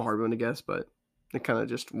 kind of a hard one to guess, but it kind of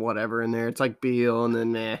just whatever in there. It's like Beal and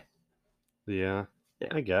then Yeah, Yeah.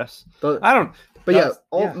 I guess. But, I don't. But yeah,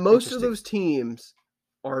 that's- most of interesting. those teams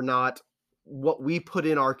are not what we put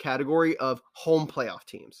in our category of home playoff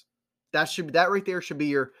teams. That right there should be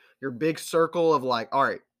your big circle of like, all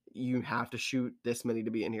right, you have to shoot this many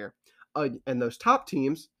to be in here. And those top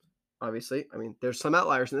teams, obviously, I mean, there's some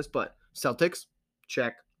outliers in this, but Celtics,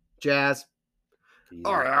 check. Jazz, Easy.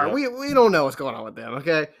 all right. Yep. We don't know what's going on with them.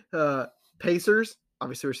 Okay. Pacers,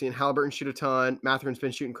 obviously, we're seeing Halliburton shoot a ton. Matherin's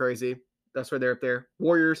been shooting crazy. That's why they're up there.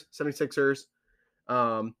 Warriors, 76ers,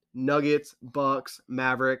 Nuggets, Bucks,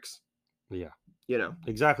 Mavericks. Yeah. You know.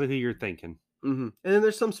 Exactly who you're thinking. Mm-hmm. And then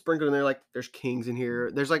there's some sprinkled in there, like there's Kings in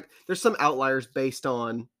here. There's some outliers based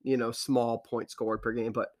on, small points scored per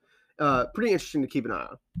game, but pretty interesting to keep an eye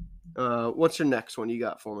on. What's your next one you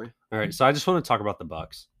got for me? All right. So I just want to talk about the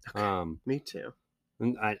Bucks. Okay. Me too.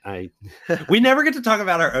 And we never get to talk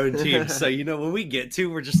about our own teams. So, when we get to,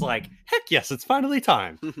 we're just like, heck yes, it's finally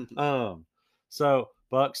time. So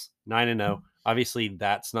Bucks 9-0. Obviously,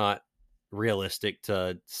 that's not realistic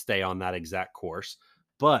to stay on that exact course,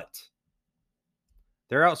 but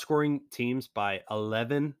they're outscoring teams by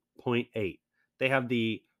 11.8. They have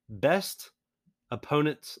the best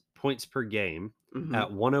opponent's points per game at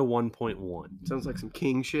 101.1. Sounds like some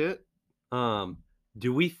king shit.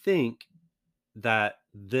 Do we think that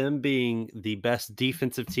them being the best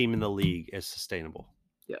defensive team in the league is sustainable?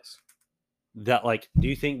 Yes. Do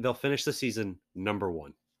you think they'll finish the season number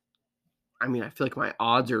 1? I mean, I feel like my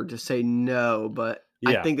odds are to say no, but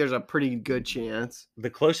I think there's a pretty good chance. The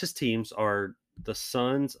closest teams are the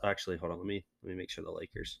Suns. Actually, hold on. Let me make sure the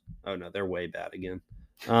Lakers. Oh no, they're way bad again.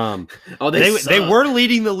 They were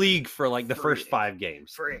leading the league for like the first 5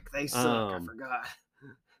 games. They suck. I forgot.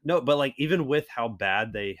 No, but even with how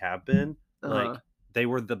bad they have been, they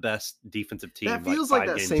were the best defensive team. That feels like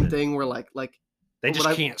that same thing where like they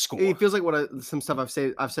just can't score. It feels like some stuff I've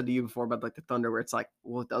said to you before about like the Thunder, where it's like,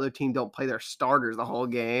 well, the other team don't play their starters the whole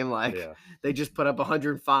game. They just put up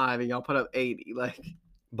 105 and y'all put up 80.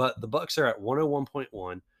 But the Bucks are at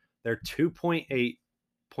 101.1. They're 2.8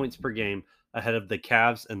 points per game ahead of the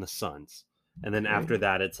Cavs and the Suns. And then after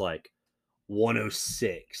that, it's like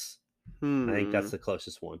 106. I think that's the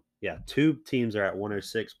closest one. Yeah, 2 teams are at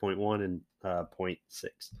 106.1 and 0.6.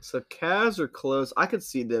 So Cavs are close. I could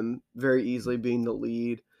see them very easily being the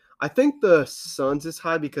lead. I think the Suns is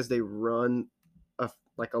high because they run a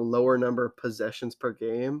lower number of possessions per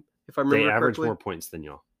game. If I remember, they average correctly. more points than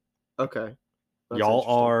y'all. Okay, y'all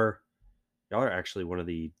are actually one of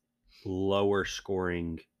the lower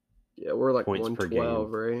scoring. Yeah, we're like points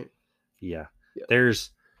 112, per game. right? Yeah.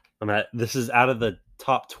 This is out of the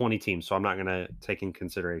top 20 teams, so I'm not going to take in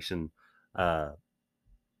consideration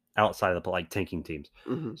outside of the tanking teams.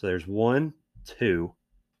 Mm-hmm. So there's 1, 2,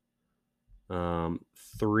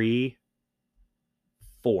 3,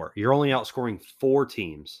 4. You're only outscoring 4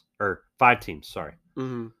 teams or 5 teams. Sorry.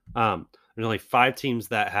 Mm-hmm. There's only 5 teams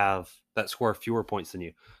that score fewer points than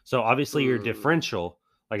you. So obviously your differential,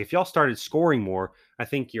 if y'all started scoring more, I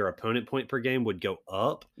think your opponent point per game would go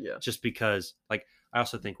up. Yeah. Just because, I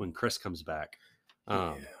also think when Chris comes back,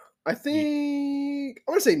 I think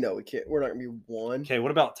I want to say no. We can't. We're not gonna be 1. Okay,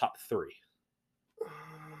 what about top 3?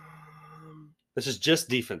 This is just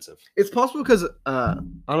defensive. It's possible because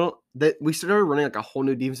we started running a whole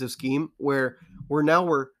new defensive scheme where we're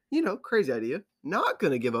crazy idea, not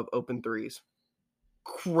gonna give up open threes.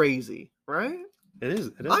 Crazy, right? It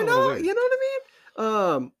is. I know. Weird. You know what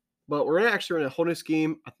I mean? But we're gonna actually run a whole new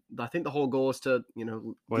scheme. I think the whole goal is to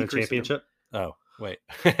win a championship. Oh wait,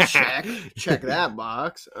 check that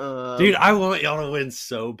box, dude. I want y'all to win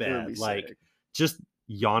so bad. Sick. Just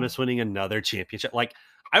Giannis winning another championship.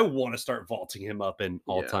 I want to start vaulting him up in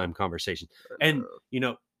all-time conversation. And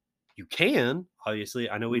you can obviously.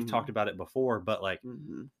 I know we've talked about it before, but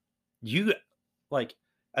you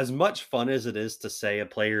as much fun as it is to say a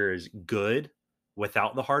player is good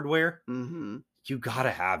without the hardware, you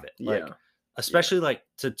gotta have it. Especially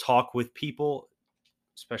to talk with people,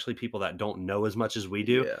 especially people that don't know as much as we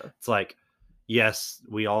do. Yeah. It's yes,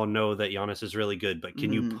 we all know that Giannis is really good, but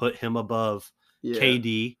can you put him above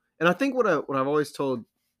KD? And I think what I've always told,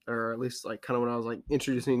 or at least kind of when I was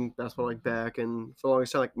introducing basketball back and for the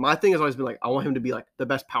longest time, my thing has always been I want him to be the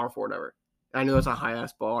best power forward ever. And I know that's a high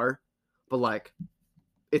ass bar, but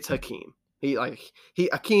it's Hakeem.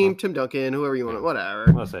 Hakeem, Tim Duncan, whoever you want,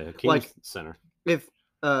 whatever. I'll say Hakeem's center. If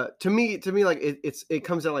to me it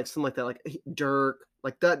comes out something like that, Dirk,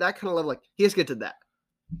 that kind of level, he has to get to that.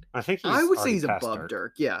 I think I would say he's above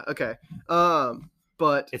Dirk. Yeah, okay.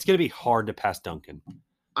 But it's gonna be hard to pass Duncan.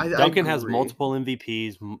 Duncan has agree. multiple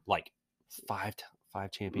MVPs, like five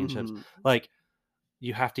championships. Mhm. Like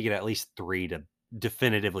you have to get at least 3 to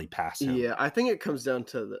definitively pass him. Yeah, I think it comes down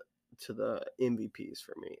to the MVPs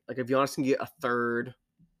for me. Like if Giannis can get a third,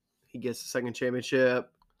 he gets a second championship.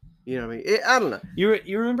 You know what I mean? I don't know.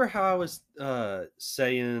 You remember how I was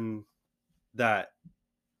saying that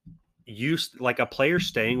like a player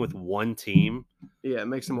staying with one team, Yeah, it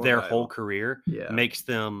makes them more their valuable. whole career, Yeah. makes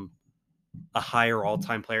them a higher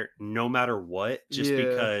all-time player no matter what, just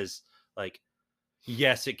because like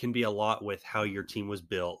yes, it can be a lot with how your team was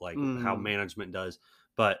built, like how management does,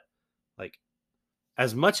 but like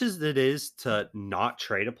as much as it is to not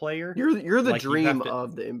trade a player, you're the like, dream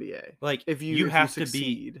of the NBA. like If you you have to be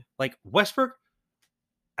succeed. like Westbrook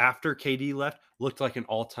after KD left looked like an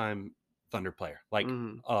all-time Thunder player, like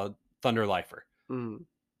a Thunder lifer.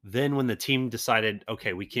 Then when the team decided,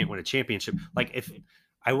 okay, we can't win a championship, like if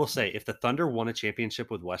the Thunder won a championship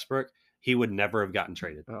with Westbrook, he would never have gotten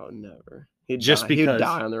traded. Oh, never. He'd Just die. He'd because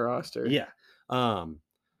die on the roster. Yeah.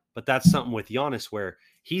 But that's something with Giannis where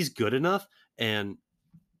he's good enough and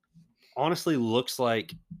honestly looks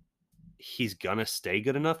like he's gonna stay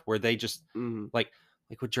good enough where they just like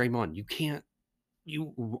with Draymond,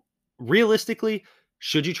 realistically,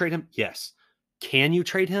 should you trade him? Yes. Can you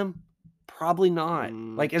trade him? Probably not.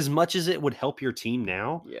 Like as much as it would help your team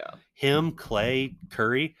now, him, Clay,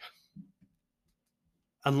 Curry,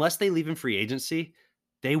 unless they leave in free agency,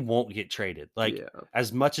 they won't get traded. Like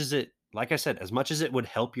as much as it, like I said, as much as it would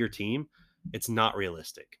help your team, it's not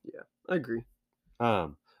realistic. Yeah, I agree.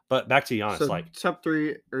 But back to Giannis, so like top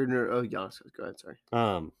 3 or no, Giannis. Go ahead, sorry.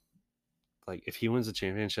 Like if he wins a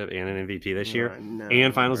championship and an MVP this year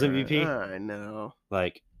and Finals MVP, I know.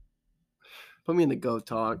 Like, put me in the GOAT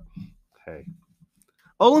talk. Hey,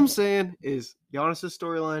 all I'm saying is Giannis's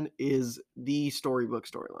storyline is the storybook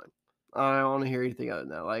storyline. I don't want to hear anything other than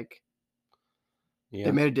that. Like,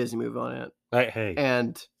 they made a Disney movie on it. Hey,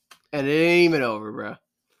 and it ain't even over, bro.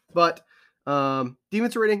 But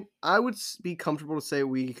defense rating, I would be comfortable to say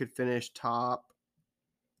we could finish top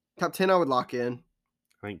 10. I would lock in.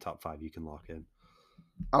 I think top 5 you can lock in.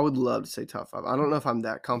 I would love to say top 5. I don't know if I'm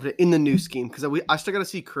that confident in the new scheme because I still got to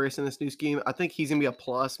see Chris in this new scheme. I think he's gonna be a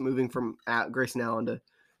plus moving from Grayson Allen to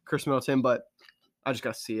Chris Middleton, but I just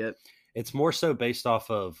got to see it. It's more so based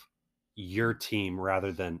off of your team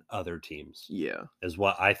rather than other teams. Yeah, is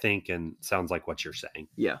what I think, and sounds like what you're saying.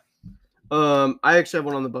 Yeah. I actually have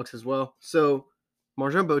one on the Bucks as well. So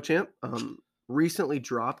MarJon Beauchamp recently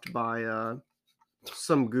dropped by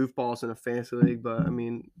some goofballs in a fantasy league, but I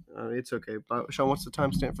mean, it's okay. But Sean, what's the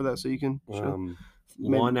timestamp for that so you can show?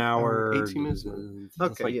 1 hour, 18 minutes.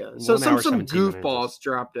 Okay, like yeah. So some goofballs minutes.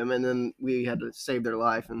 dropped him, and then we had to save their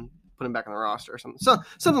life and put him back on the roster or something. So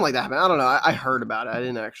something like that happened. I don't know. I heard about it. I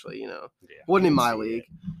didn't actually, wasn't in my league.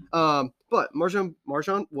 But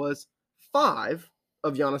MarJon was 5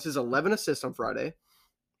 of Giannis's 11 assists on Friday.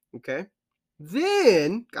 Okay,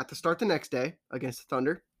 then got to start the next day against the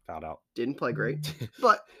Thunder. Fouled out. Didn't play great,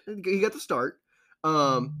 but he got to start.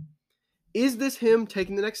 Is this him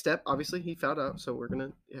taking the next step? Obviously, he fouled out, so we're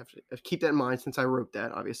gonna have to keep that in mind since I wrote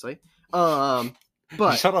that. Obviously, but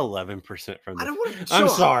he shot 11% from the. I don't want to. I'm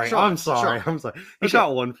sorry. He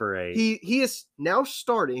shot 1 for 8. He is now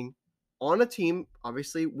starting on a team,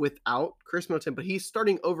 obviously without Chris Middleton, but he's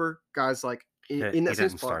starting over guys like in that he same didn't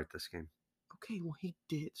spot. start this game. Okay, well he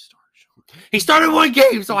did start. He started 1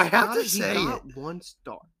 game, so I have to say he got 1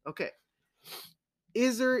 start. Okay.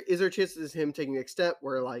 Is there a chance this is him taking the next step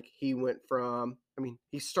where like he went from? I mean,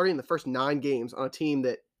 he's starting the first 9 games on a team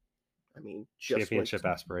that, I mean, just championship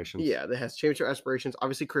aspirations. Yeah, that has championship aspirations.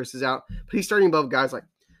 Obviously, Chris is out, but he's starting above guys like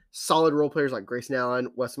solid role players like Grayson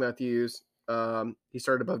Allen, Wes Matthews. He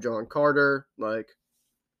started above Jalen Carter, like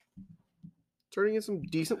starting in some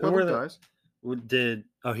decent level guys.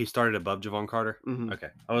 He started above Javon Carter? Mm-hmm. Okay.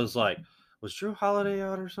 I was like, was Drew Holiday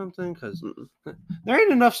out or something? Because there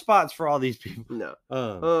ain't enough spots for all these people.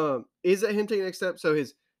 No. Is that him taking the next step? So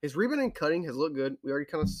his rebounding and cutting has looked good. We already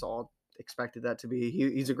kind of expected that to be.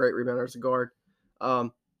 He's a great rebounder as a guard.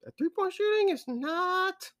 That 3-point shooting is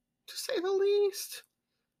not, to say the least.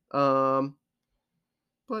 But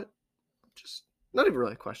just not even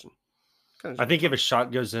really a question. I think if a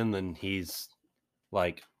shot goes in, then he's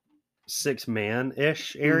like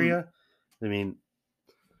 6-man-ish area. I mean,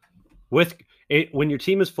 with it, when your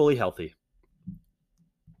team is fully healthy,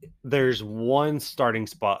 there's 1 starting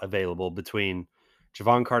spot available between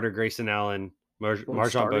Javon Carter, Grayson Allen,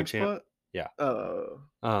 MarJon Beauchamp. Yeah.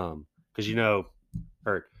 Because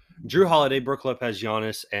Drew Holiday, Brook Lopez,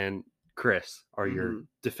 Giannis, and Chris are your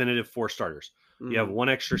definitive 4 starters. You have 1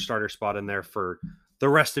 extra starter spot in there for the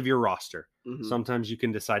rest of your roster. Mhm. Sometimes you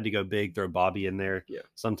can decide to go big, throw Bobby in there. Yeah.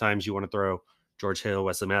 Sometimes you want to throw George Hill,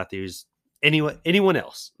 Wesley Matthews, anyone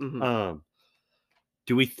else. Mhm.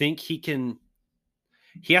 Do we think he can?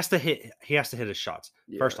 He has to hit his shots.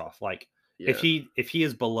 Yeah. First off, like Yeah. if he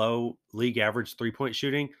is below league average 3-point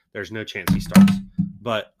shooting, there's no chance he starts.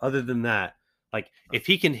 But other than that, like if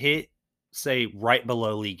he can hit, say, right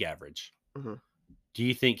below league average, Mhm. do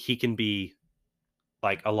you think he can be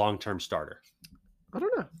like a long-term starter? I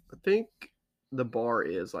don't know. I think the bar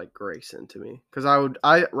is like Grayson to me because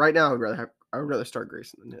right now I would rather start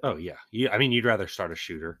Grayson than him. Oh yeah, I mean you'd rather start a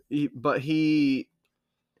shooter. The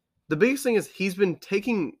biggest thing is he's been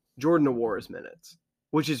taking Jordan Nwora's minutes,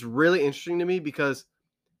 which is really interesting to me because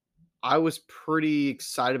I was pretty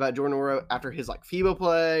excited about Jordan Nwora after his like FIBA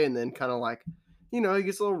play, and then kind of like, he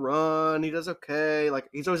gets a little run, he does okay. Like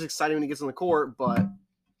he's always exciting when he gets on the court, but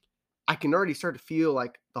I can already start to feel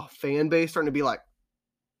like the fan base starting to be like,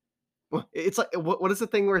 it's like what is the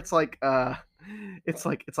thing where it's like it's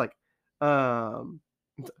like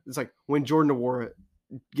when Jordan Nwora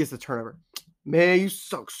gets the turnover, man, you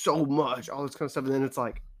suck so much, all this kind of stuff, and then it's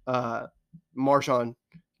like Marshawn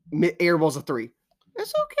airballs a three.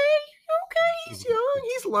 It's okay, he's young,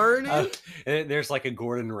 he's learning. There's like a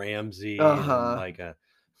Gordon Ramsay and like a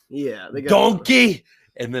donkey,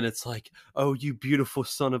 and then it's like, oh, you beautiful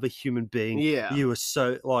son of a human being, you are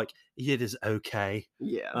so like, it is okay,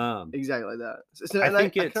 exactly like that. So, I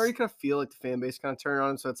can already kind of feel like the fan base kind of turn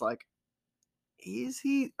on him, so it's like, is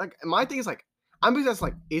he like, my thing is like, I'm just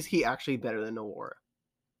like, is he actually better than Nwora?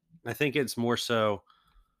 I think it's more so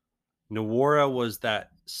Nwora was that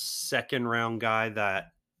second round guy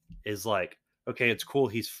that is like, okay, it's cool,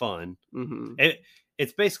 he's fun. Mm-hmm.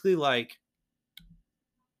 It's basically like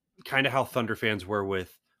kind of how Thunder fans were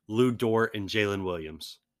with Lou Dort and Jalen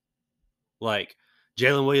Williams. Like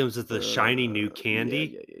Jalen Williams is the shiny new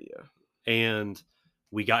candy, and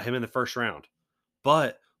we got him in the first round.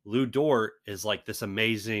 But Lou Dort is like this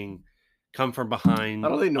amazing come from behind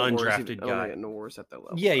undrafted guy. I don't think Nwora's at that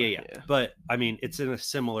level. Yeah. But I mean, it's in a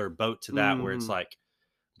similar boat to that, where it's like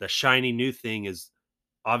the shiny new thing is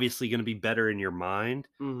obviously going to be better in your mind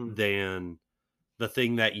than the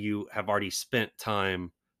thing that you have already spent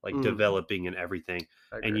time like developing and everything.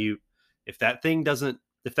 And if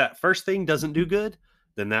that first thing doesn't do good,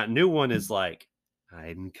 then that new one is like,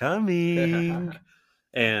 I'm coming.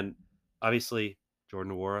 And obviously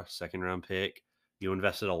Jordan Nwora, second round pick, you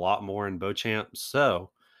invested a lot more in Beauchamp.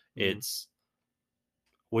 So it's,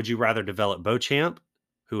 would you rather develop Beauchamp,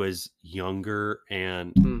 who is younger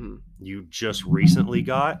and you just recently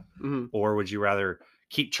got, or would you rather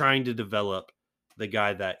keep trying to develop the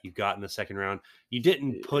guy that you got in the second round? You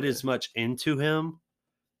didn't put as much into him.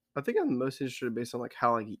 I think I'm most interested based on like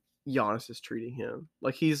how like Giannis is treating him.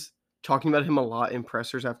 Like he's talking about him a lot in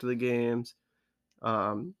pressers after the games.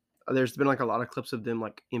 There's been like a lot of clips of them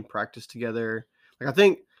like in practice together. Like I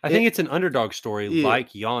think it's an underdog story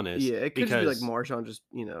like Giannis. Yeah, it could be like Marshawn just,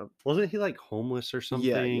 wasn't he like homeless or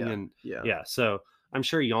something? Yeah. So I'm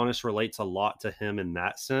sure Giannis relates a lot to him in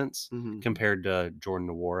that sense compared to Jordan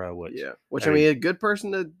Nwora, which I mean, a good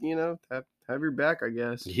person to have your back, I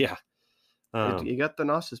guess. Yeah. You got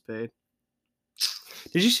Thanasis paid.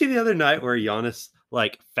 Did you see the other night where Giannis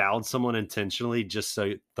like fouled someone intentionally just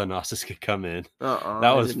so Thanasis could come in?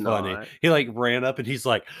 That was funny. He like ran up and he's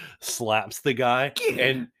like slaps the guy,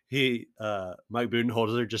 and he Mike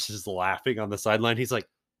Budenholzer just is laughing on the sideline. He's like,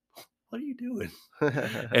 "What are you doing?"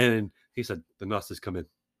 And he said, "Thanasis come in."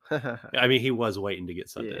 I mean, he was waiting to get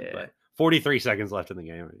something, but 43 seconds left in the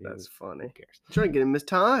game. That's funny. Who cares? I'm trying to get him his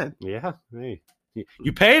time. Yeah. Hey,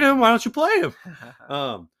 you paid him. Why don't you play him?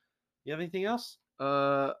 You have anything else?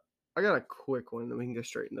 I got a quick one, then we can go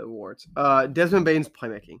straight into the awards. Desmond Bane's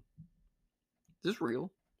playmaking. Is this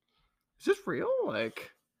real?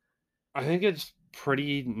 Like, I think it's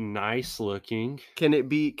pretty nice looking. Can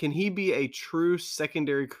he be a true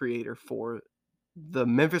secondary creator for the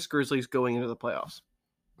Memphis Grizzlies going into the playoffs?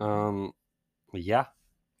 Yeah.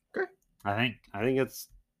 Okay. I think it's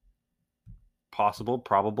possible,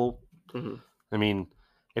 probable. I mean,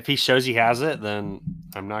 if he shows he has it, then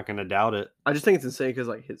I'm not going to doubt it. I just think it's insane because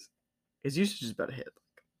like his usage is about to hit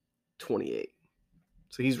like 28,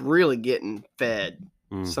 so he's really getting fed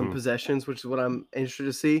some possessions, which is what I'm interested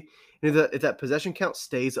to see. And if that possession count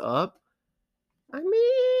stays up, I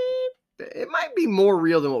mean, it might be more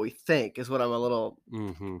real than what we think. Is what I'm a little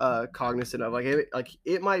cognizant of. Like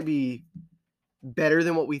it might be better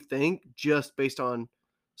than what we think, just based on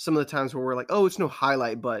some of the times where we're like, oh, it's no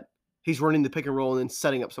highlight, but he's running the pick and roll and then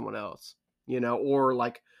setting up someone else, or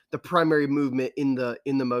like the primary movement in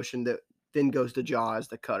the motion that then goes to Ja as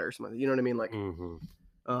the cutter or something. You know what I mean? Like,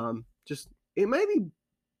 just it may be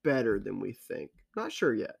better than we think. Not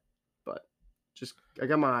sure yet, but just I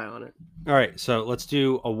got my eye on it. All right, so let's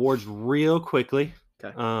do awards real quickly.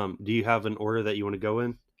 Okay. Do you have an order that you want to go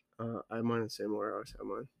in? I'm on the same order I always have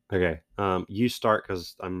mine. Okay. You start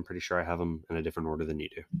because I'm pretty sure I have them in a different order than you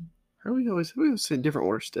do. How do we always say different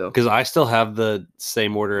order still? Because I still have the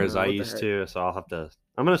same order as I used to, so I'll have to.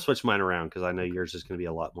 I'm gonna switch mine around because I know yours is gonna be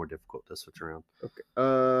a lot more difficult to switch around.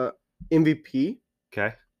 Okay. MVP.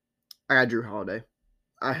 Okay. I got Drew Holiday.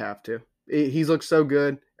 I have to. He's looked so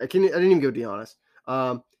good. I didn't even go Giannis.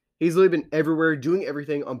 He's literally been everywhere, doing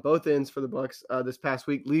everything on both ends for the Bucks this past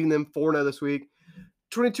week, leading them 4-0 this week.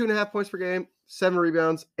 22.5 points per game, 7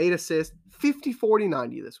 rebounds, 8 assists, 50, 40,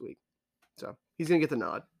 90 this week. So he's going to get the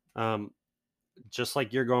nod. Just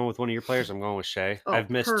like you're going with one of your players, I'm going with Shea. I've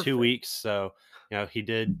missed 2 weeks, so he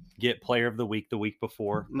did get Player of the Week the week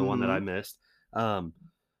before, the one that I missed.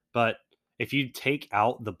 But if you take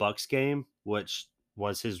out the Bucks game, which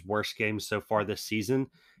was his worst game so far this season,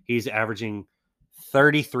 he's averaging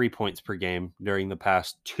 33 points per game during the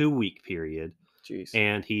past 2-week period. Jeez.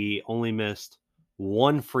 And he only missed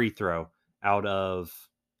 1 free throw out of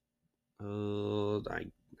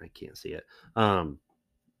I can't see it.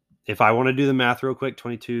 If I want to do the math real quick,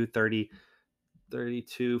 22, 30,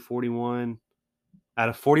 32, 41. Out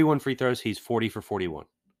of 41 free throws, he's 40 for 41.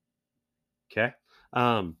 Okay.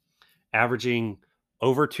 Averaging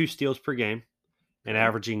over 2 steals per game and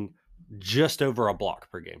averaging just over a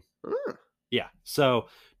block per game. Yeah. So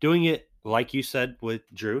doing it, like you said, with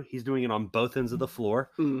Drew, he's doing it on both ends of the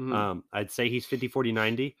floor. I'd say he's 50, 40,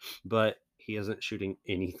 90, but he isn't shooting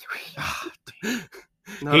any threes.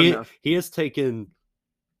 He has taken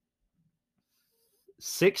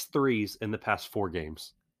 6 threes in the past 4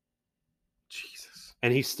 games. Jesus.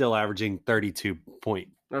 And he's still averaging 32.5.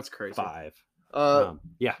 That's crazy.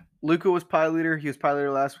 Yeah. Luka was pie leader. He was pie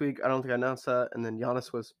leader last week. I don't think I announced that. And then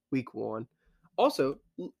Giannis was week 1. Also,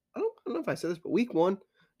 I don't know if I said this, but week 1,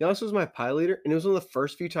 Giannis was my pie leader. And it was one of the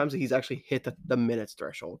first few times that he's actually hit the minutes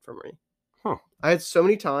threshold for me. Huh. I had so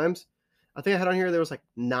many times. I think I had on here, there was like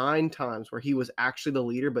 9 times where he was actually the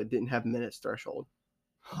leader, but didn't have minutes threshold.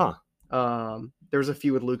 Huh. There was a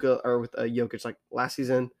few with Luka or with Jokic, like last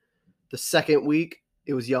season. The second week,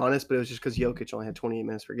 it was Giannis, but it was just because Jokic only had 28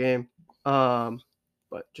 minutes per game.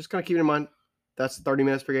 But just kind of keep in mind, that's 30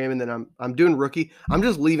 minutes per game, and then I'm doing rookie. I'm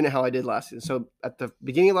just leaving it how I did last season. So at the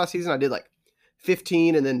beginning of last season, I did like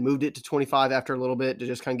 15 and then moved it to 25 after a little bit to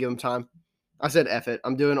just kind of give him time. I said, F it.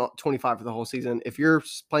 I'm doing 25 for the whole season. If you're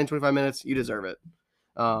playing 25 minutes, you deserve it.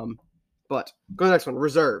 But go to the next one.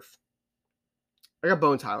 Reserve. I got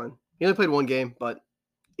Bones Highland. He only played 1 game, but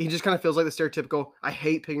he just kind of feels like the stereotypical. I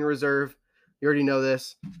hate picking a reserve. You already know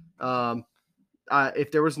this.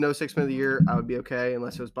 If there was no 6th man of the year, I would be okay,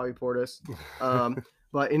 unless it was Bobby Portis.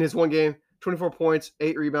 But in his 1 game, 24 points,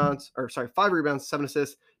 5 rebounds, 7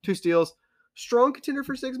 assists, 2 steals. Strong contender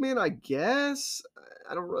for 6th man, I guess.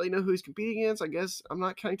 I don't really know who he's competing against. I guess I'm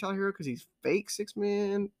not counting Tyler Hero because he's fake 6th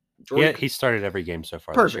man. Yeah, he started every game so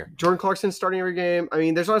far this year. Jordan Clarkson starting every game. I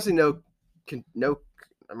mean, there's honestly no.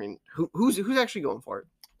 I mean, who's actually going for it?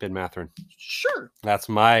 Ben Mathurin. Sure. That's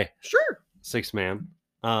my 6th man.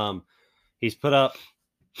 He's put up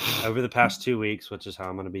over the past 2 weeks, which is how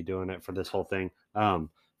I'm going to be doing it for this whole thing.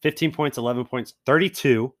 15 points, 11 points,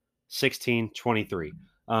 32, 16, 23.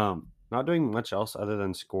 Not doing much else other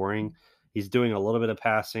than scoring. He's doing a little bit of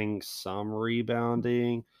passing, some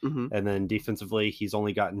rebounding, and then defensively, he's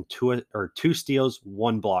only gotten 2 steals,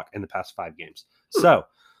 1 block in the past 5 games. So,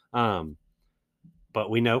 but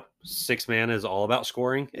we know 6th man is all about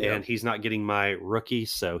scoring, and he's not getting my rookie,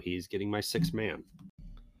 so he's getting my 6th man.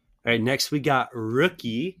 All right, next we got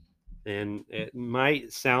rookie, and it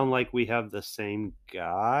might sound like we have the same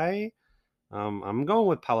guy. I'm going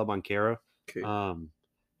with Paolo Banchero. Okay.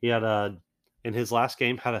 He had in his last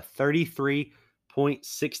game had a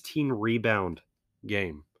 33.16 rebound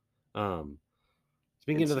game.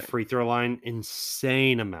 Speaking to the free throw line,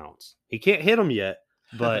 insane amounts. He can't hit them yet,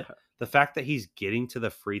 but the fact that he's getting to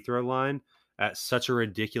the free throw line at such a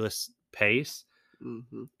ridiculous pace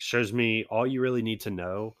shows me all you really need to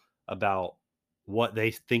know about what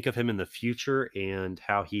they think of him in the future and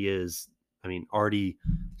how he is, already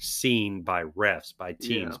seen by refs, by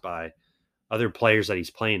teams, by other players that he's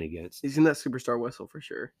playing against. He's in that superstar whistle for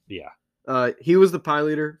sure. Yeah. He was the pie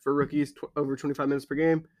leader for rookies over 25 minutes per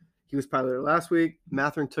game. He was pie leader last week.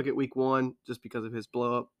 Mathurin took it week 1 just because of his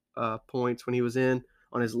blow up points when he was in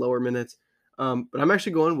on his lower minutes. But I'm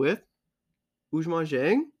actually going with Ousmane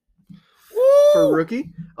Dieng for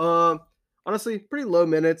rookie. honestly, pretty low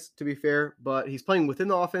minutes to be fair, but he's playing within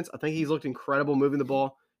the offense. I think he's looked incredible moving the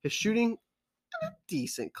ball. His shooting,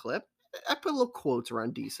 decent clip. I put little quotes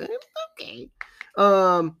around decent. Okay.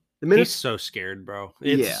 The He's minutes, so scared, bro.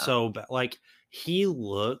 It's yeah, so bad. Like he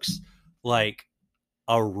looks like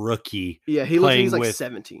a rookie yeah. He looks like he's playing like with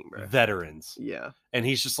 17, bro. veterans, Yeah, and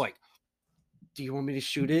he's just like, "Do you want me to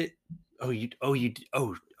shoot it?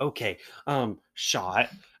 Okay. Shot."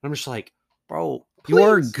 And I'm just like, bro, you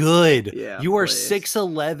are Please. good. Yeah, You are please.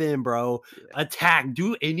 6'11", bro. Yeah. Attack,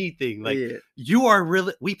 do anything. Like Yeah. you are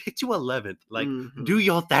really. We picked you 11th. Like do Mhm.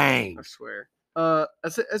 your thing. I swear. I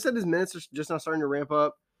said his minutes are just now starting to ramp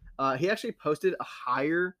up. He actually posted a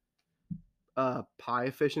higher pie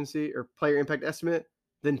efficiency or player impact estimate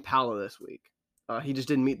than Paolo this week. He just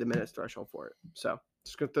didn't meet the minutes threshold for it. So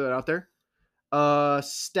just gonna throw that out there.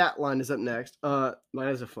 Stat line is up next. Mine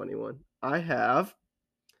is a funny one. I have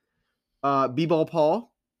B-ball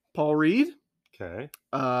Paul Reed. Okay.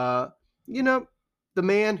 You know, the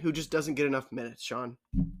man who just doesn't get enough minutes, Sean.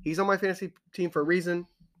 He's on my fantasy team for a reason.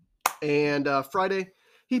 And Friday,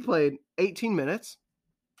 he played 18 minutes,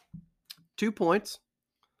 2 points,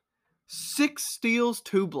 6 steals,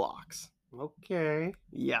 2 blocks. Okay.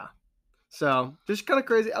 Yeah. So just kind of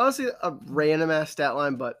crazy. Honestly, a random ass stat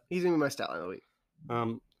line, but he's gonna be my stat line of the week.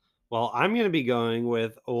 Well, I'm gonna be going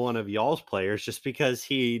with one of y'all's players just because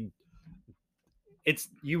you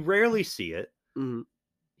rarely see it. Mhm.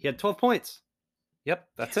 He had 12 points. Yep,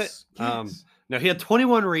 that's Yes, it. yes. No, he had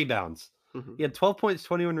 21 rebounds. Mhm. He had 12 points,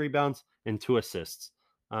 21 rebounds, and 2 assists.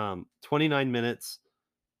 29 minutes.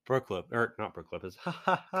 Not Brook Lopez.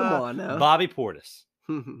 Come on now. Bobby Portis.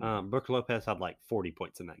 Brook Lopez had like 40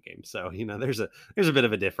 points in that game, so there's a bit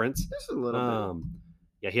of a difference. Just a little bit.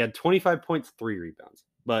 Yeah, he had 25 points, 3 rebounds.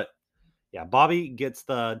 But yeah, Bobby gets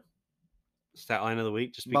the stat line of the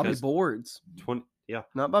week just Bobby because Boards, 20. Yeah,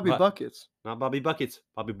 not Bobby but- Buckets. not Bobby Buckets,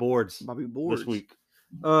 Bobby Boards. Bobby Boards This week.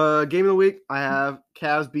 Game of the week, I have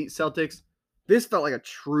Cavs beat Celtics. This felt like a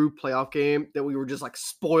true playoff game that we were just like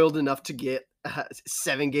spoiled enough to get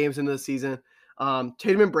 7 games into the season.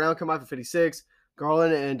 Tatum and Brown come out for 56.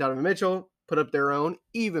 Garland and Donovan Mitchell put up their own,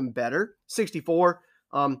 even better, 64.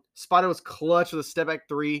 Spider was clutch with a step back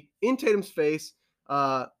 3 in Tatum's face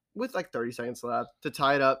with like 30 seconds left to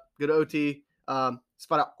tie it up. Good OT.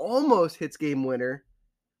 Spider almost hits game winner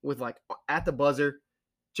with like at the buzzer.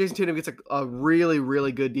 Jason Tatum gets a really,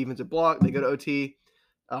 really good defensive block. They go to OT.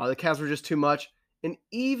 The Cavs were just too much. And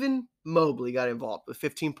even Mobley got involved with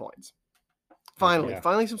 15 points.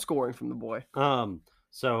 Finally some scoring from the boy.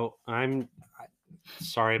 So I'm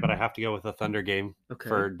sorry, but I have to go with a Thunder game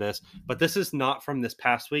for this. But this is not from this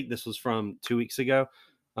past week. This was from 2 weeks ago.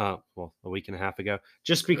 A week and a half ago.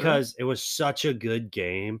 Just because it was such a good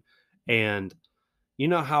game. And you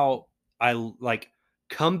know how I like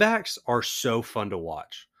comebacks are so fun to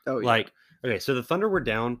watch. Oh, yeah. Okay, so the Thunder were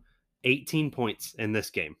down 18 points in this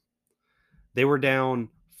game. They were down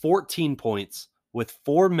 14 points with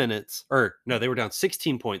 4 minutes, they were down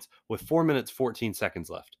 16 points with 4 minutes, 14 seconds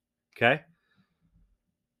left. Okay.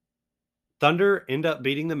 Thunder end up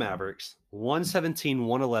beating the Mavericks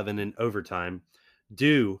 117-111 in overtime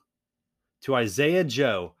due to Isaiah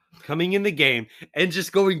Joe coming in the game and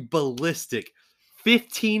just going ballistic.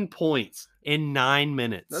 15 points in 9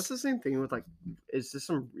 minutes. That's the same thing with like, is this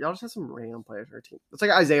y'all just have some random players on our team. It's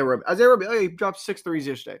like Isaiah Roby. Oh, he dropped 6 threes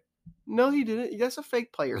yesterday. No, he didn't. That's a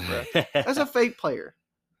fake player, bro. That's a fake player.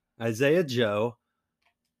 Isaiah Joe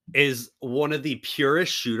is one of the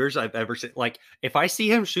purest shooters I've ever seen. Like, if I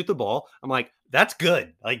see him shoot the ball, I'm like, that's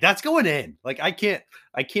good. Like, that's going in. Like, I can't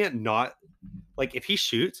not. Like, if he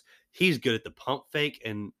shoots, he's good at the pump fake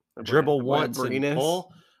and dribble once and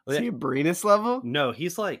pull. Is he a Brenus level? No,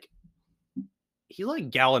 he's like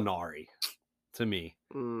Gallinari to me.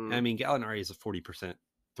 I mean, Gallinari is a 40%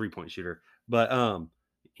 3-point shooter, but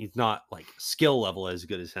he's not like skill level as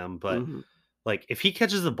good as him. But like, if he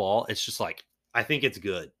catches the ball, it's just like, I think it's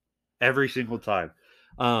good every single time.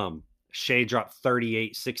 Shea dropped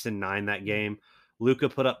 38, 6 and 9 that game. Luka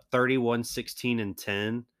put up 31, 16 and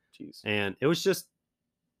 10. Jeez. And it was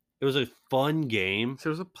a fun game. So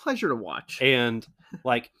it was a pleasure to watch. And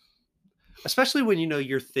like, especially when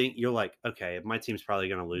you're like, okay, my team's probably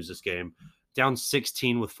going to lose this game. Down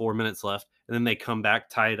 16 with 4 minutes left, and then they come back,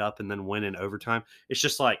 tie it up, and then win in overtime. It's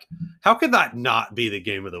just like, how could that not be the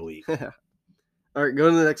game of the week? All right,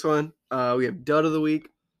 going to the next one. We have dud of the week.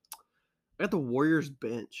 I got the Warriors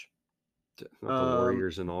bench. Not the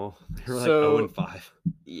Warriors and all. They're like so, 0-5.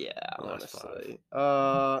 Yeah, honestly.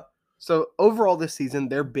 So overall this season,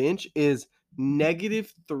 their bench is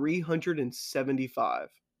negative 375.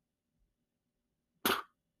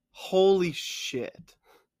 Holy shit.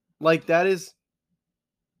 Like that is,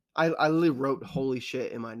 I literally wrote "holy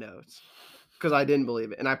shit" in my notes because I didn't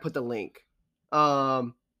believe it, and I put the link.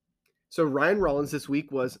 So Ryan Rollins this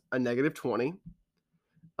week was a -20.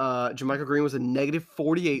 Jermichael Green was a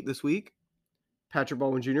 -48 this week. Patrick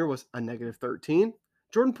Baldwin Jr. was a -13.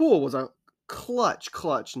 Jordan Poole was a clutch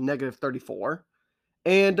 -34.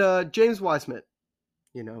 And James Wiseman,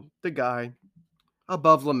 the guy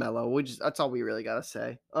above LaMelo. That's all we really gotta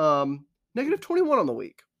say. -21 on the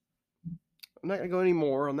week. I'm not gonna go any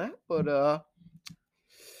more on that, but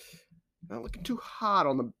not looking too hot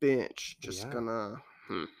on the bench. Just gonna.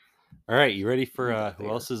 All right, you ready for who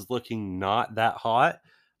else is looking not that hot?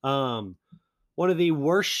 One of the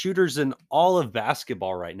worst shooters in all of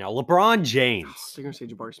basketball right now, LeBron James. They're gonna say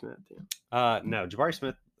Jabari Smith. Yeah. No, Jabari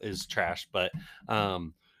Smith is trash, but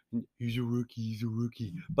he's a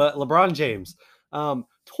rookie. But LeBron James,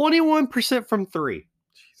 21% from three.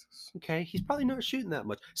 Jesus. Okay, he's probably not shooting that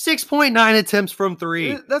much. 6.9 attempts from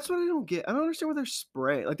three. That's what I don't get. I don't understand where they're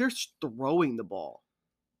spraying. Like they're throwing the ball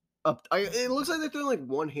up. It looks like they're throwing like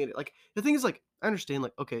one-handed. Like the thing is, like I understand.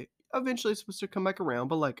 Like okay, eventually it's supposed to come back around,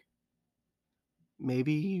 but like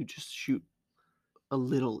maybe you just shoot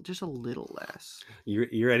just a little less.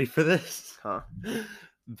 You ready for this? Huh?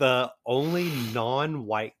 The only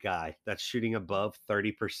non-white guy that's shooting above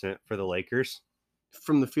 30% for the Lakers.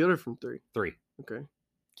 From the field or from three? Three. Okay.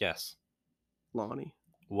 Guess. Lonnie.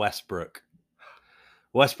 Westbrook.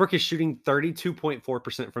 Westbrook is shooting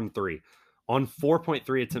 32.4% from three on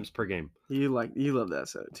 4.3 attempts per game. You love that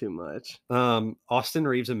set too much. Austin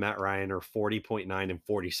Reeves and Matt Ryan are 40.9 and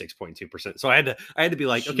 46.2%. So I had to be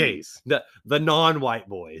like, okay, the non-white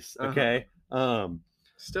boys. Okay.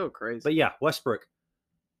 Still crazy. But yeah, Westbrook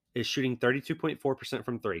is shooting 32.4%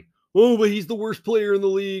 from three. Oh, but he's the worst player in the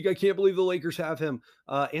league. I can't believe the Lakers have him.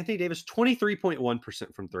 Anthony Davis,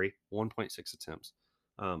 23.1% from three, 1.6 attempts.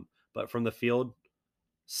 But from the field,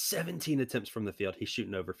 17 attempts from the field. He's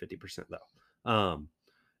shooting over 50% though.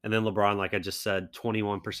 And then LeBron, like I just said,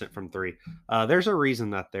 21% from three. There's a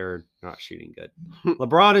reason that they're not shooting good.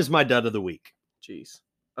 LeBron is my dud of the week. Jeez.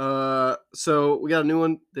 So we got a new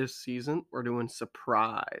one this season. We're doing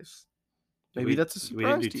surprise. Maybe that's a surprise. We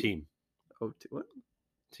didn't do team. Oh, what?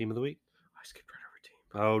 Team of the week? I skipped right over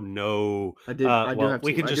team. Oh no. I did. I do have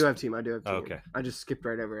team. I do have team. Oh, okay. I just skipped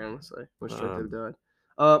right over it, honestly. Went straight to the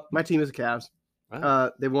dud. My team is the Cavs.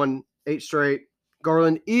 They won 8 straight.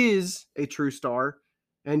 Garland is a true star,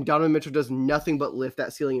 and Donovan Mitchell does nothing but lift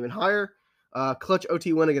that ceiling even higher. Clutch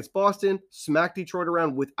OT win against Boston, smacked Detroit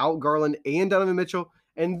around without Garland and Donovan Mitchell,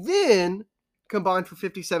 and then combined for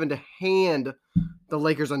 57 to hand the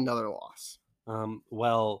Lakers another loss.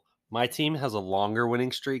 Well, my team has a longer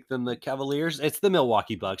winning streak than the Cavaliers. It's the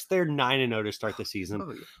Milwaukee Bucks. They're 9-0 to start the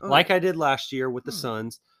season. Like I did last year with the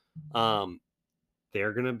Suns.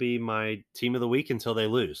 They're going to be my team of the week until they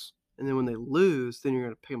lose. And then when they lose, then you're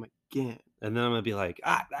going to pick them again. And then I'm going to be like,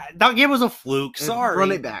 that game was a fluke. Sorry.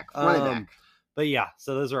 Run it back. But yeah,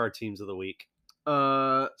 so those are our teams of the week.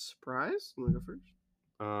 Surprise? You want to go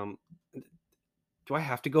first? Do I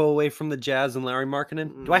have to go away from the Jazz and Larry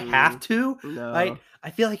Markkinen? Do I have to? No. I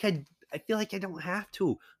feel like I don't have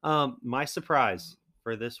to. My surprise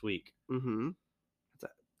for this week. Mm-hmm.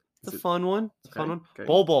 It's a fun one. It's a fun one. Okay.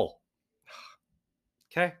 Bol.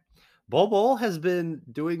 Okay. Bol has been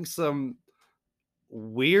doing some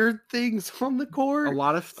weird things on the court. A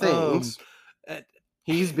lot of things.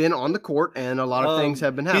 He's been on the court, and a lot of things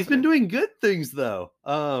have been happening. He's been doing good things, though.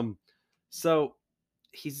 So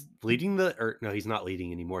he's leading he's not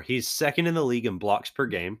leading anymore. He's second in the league in blocks per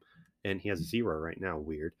game, and he has 0 right now.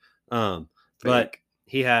 Weird. But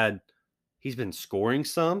he's been scoring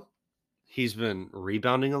some. He's been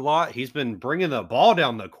rebounding a lot. He's been bringing the ball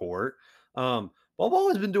down the court. Bol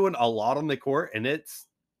has been doing a lot on the court, and it's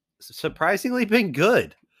surprisingly been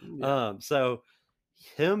good. Yeah. So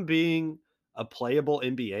him being a playable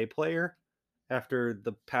NBA player after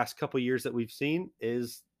the past couple years that we've seen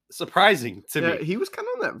is surprising to me. He was kind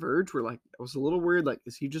of on that verge where, like, I was a little worried. Like,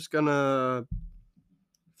 is he just gonna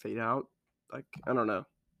fade out? Like, I don't know.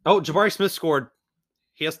 Oh, Jabari Smith scored.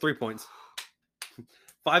 He has 3 points.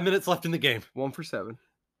 5 minutes left in the game. 1 for 7.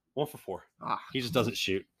 1 for 4. He just doesn't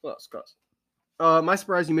shoot. Close. My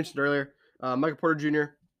surprise, you mentioned earlier, Michael Porter Jr.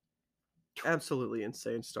 Absolutely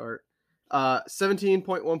insane start.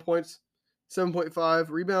 17.1 points, 7.5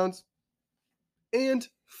 rebounds, and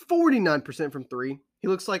 49% from three. He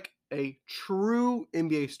looks like a true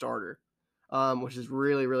NBA starter, which is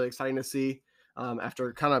really, really exciting to see.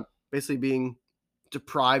 After kind of basically being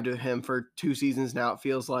deprived of him for 2 seasons now, it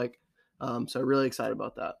feels like. So really excited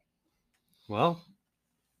about that. Well,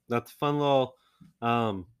 that's a fun little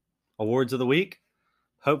awards of the week.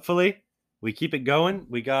 hopefully we keep it going.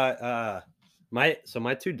 We got my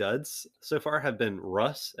 2 duds so far have been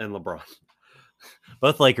Russ and LeBron,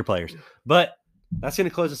 both Laker players. But that's going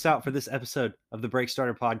to close us out for this episode of the Break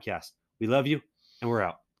Starter Podcast. We love you, and we're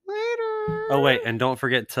out. Later. Oh wait, and don't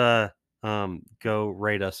forget to go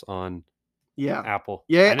rate us on Apple.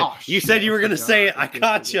 Yeah. Oh, you said you were gonna say it. I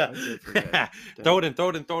gotcha. Throw it in.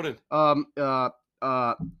 The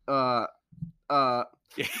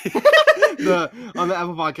on the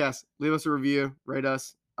Apple Podcast, leave us a review, rate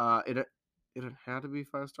us. It doesn't have to be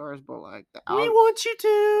 5 stars, but like we want you I'm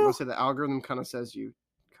to. gonna say the algorithm kind of says you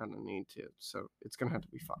kind of need to, so it's gonna have to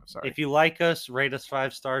be 5. Sorry. If you like us, rate us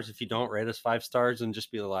 5 stars. If you don't, rate us 5 stars, and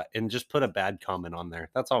just be just put a bad comment on there.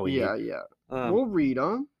 That's all we need. Yeah. We'll read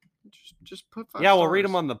them. Just put 5 Yeah, stars. we'll read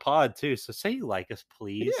them on the pod too. So say you like us,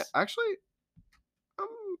 please. Yeah, actually,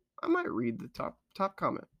 I might read the top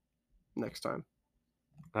comment next time.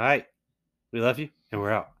 All right. We love you, and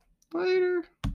we're out. Later.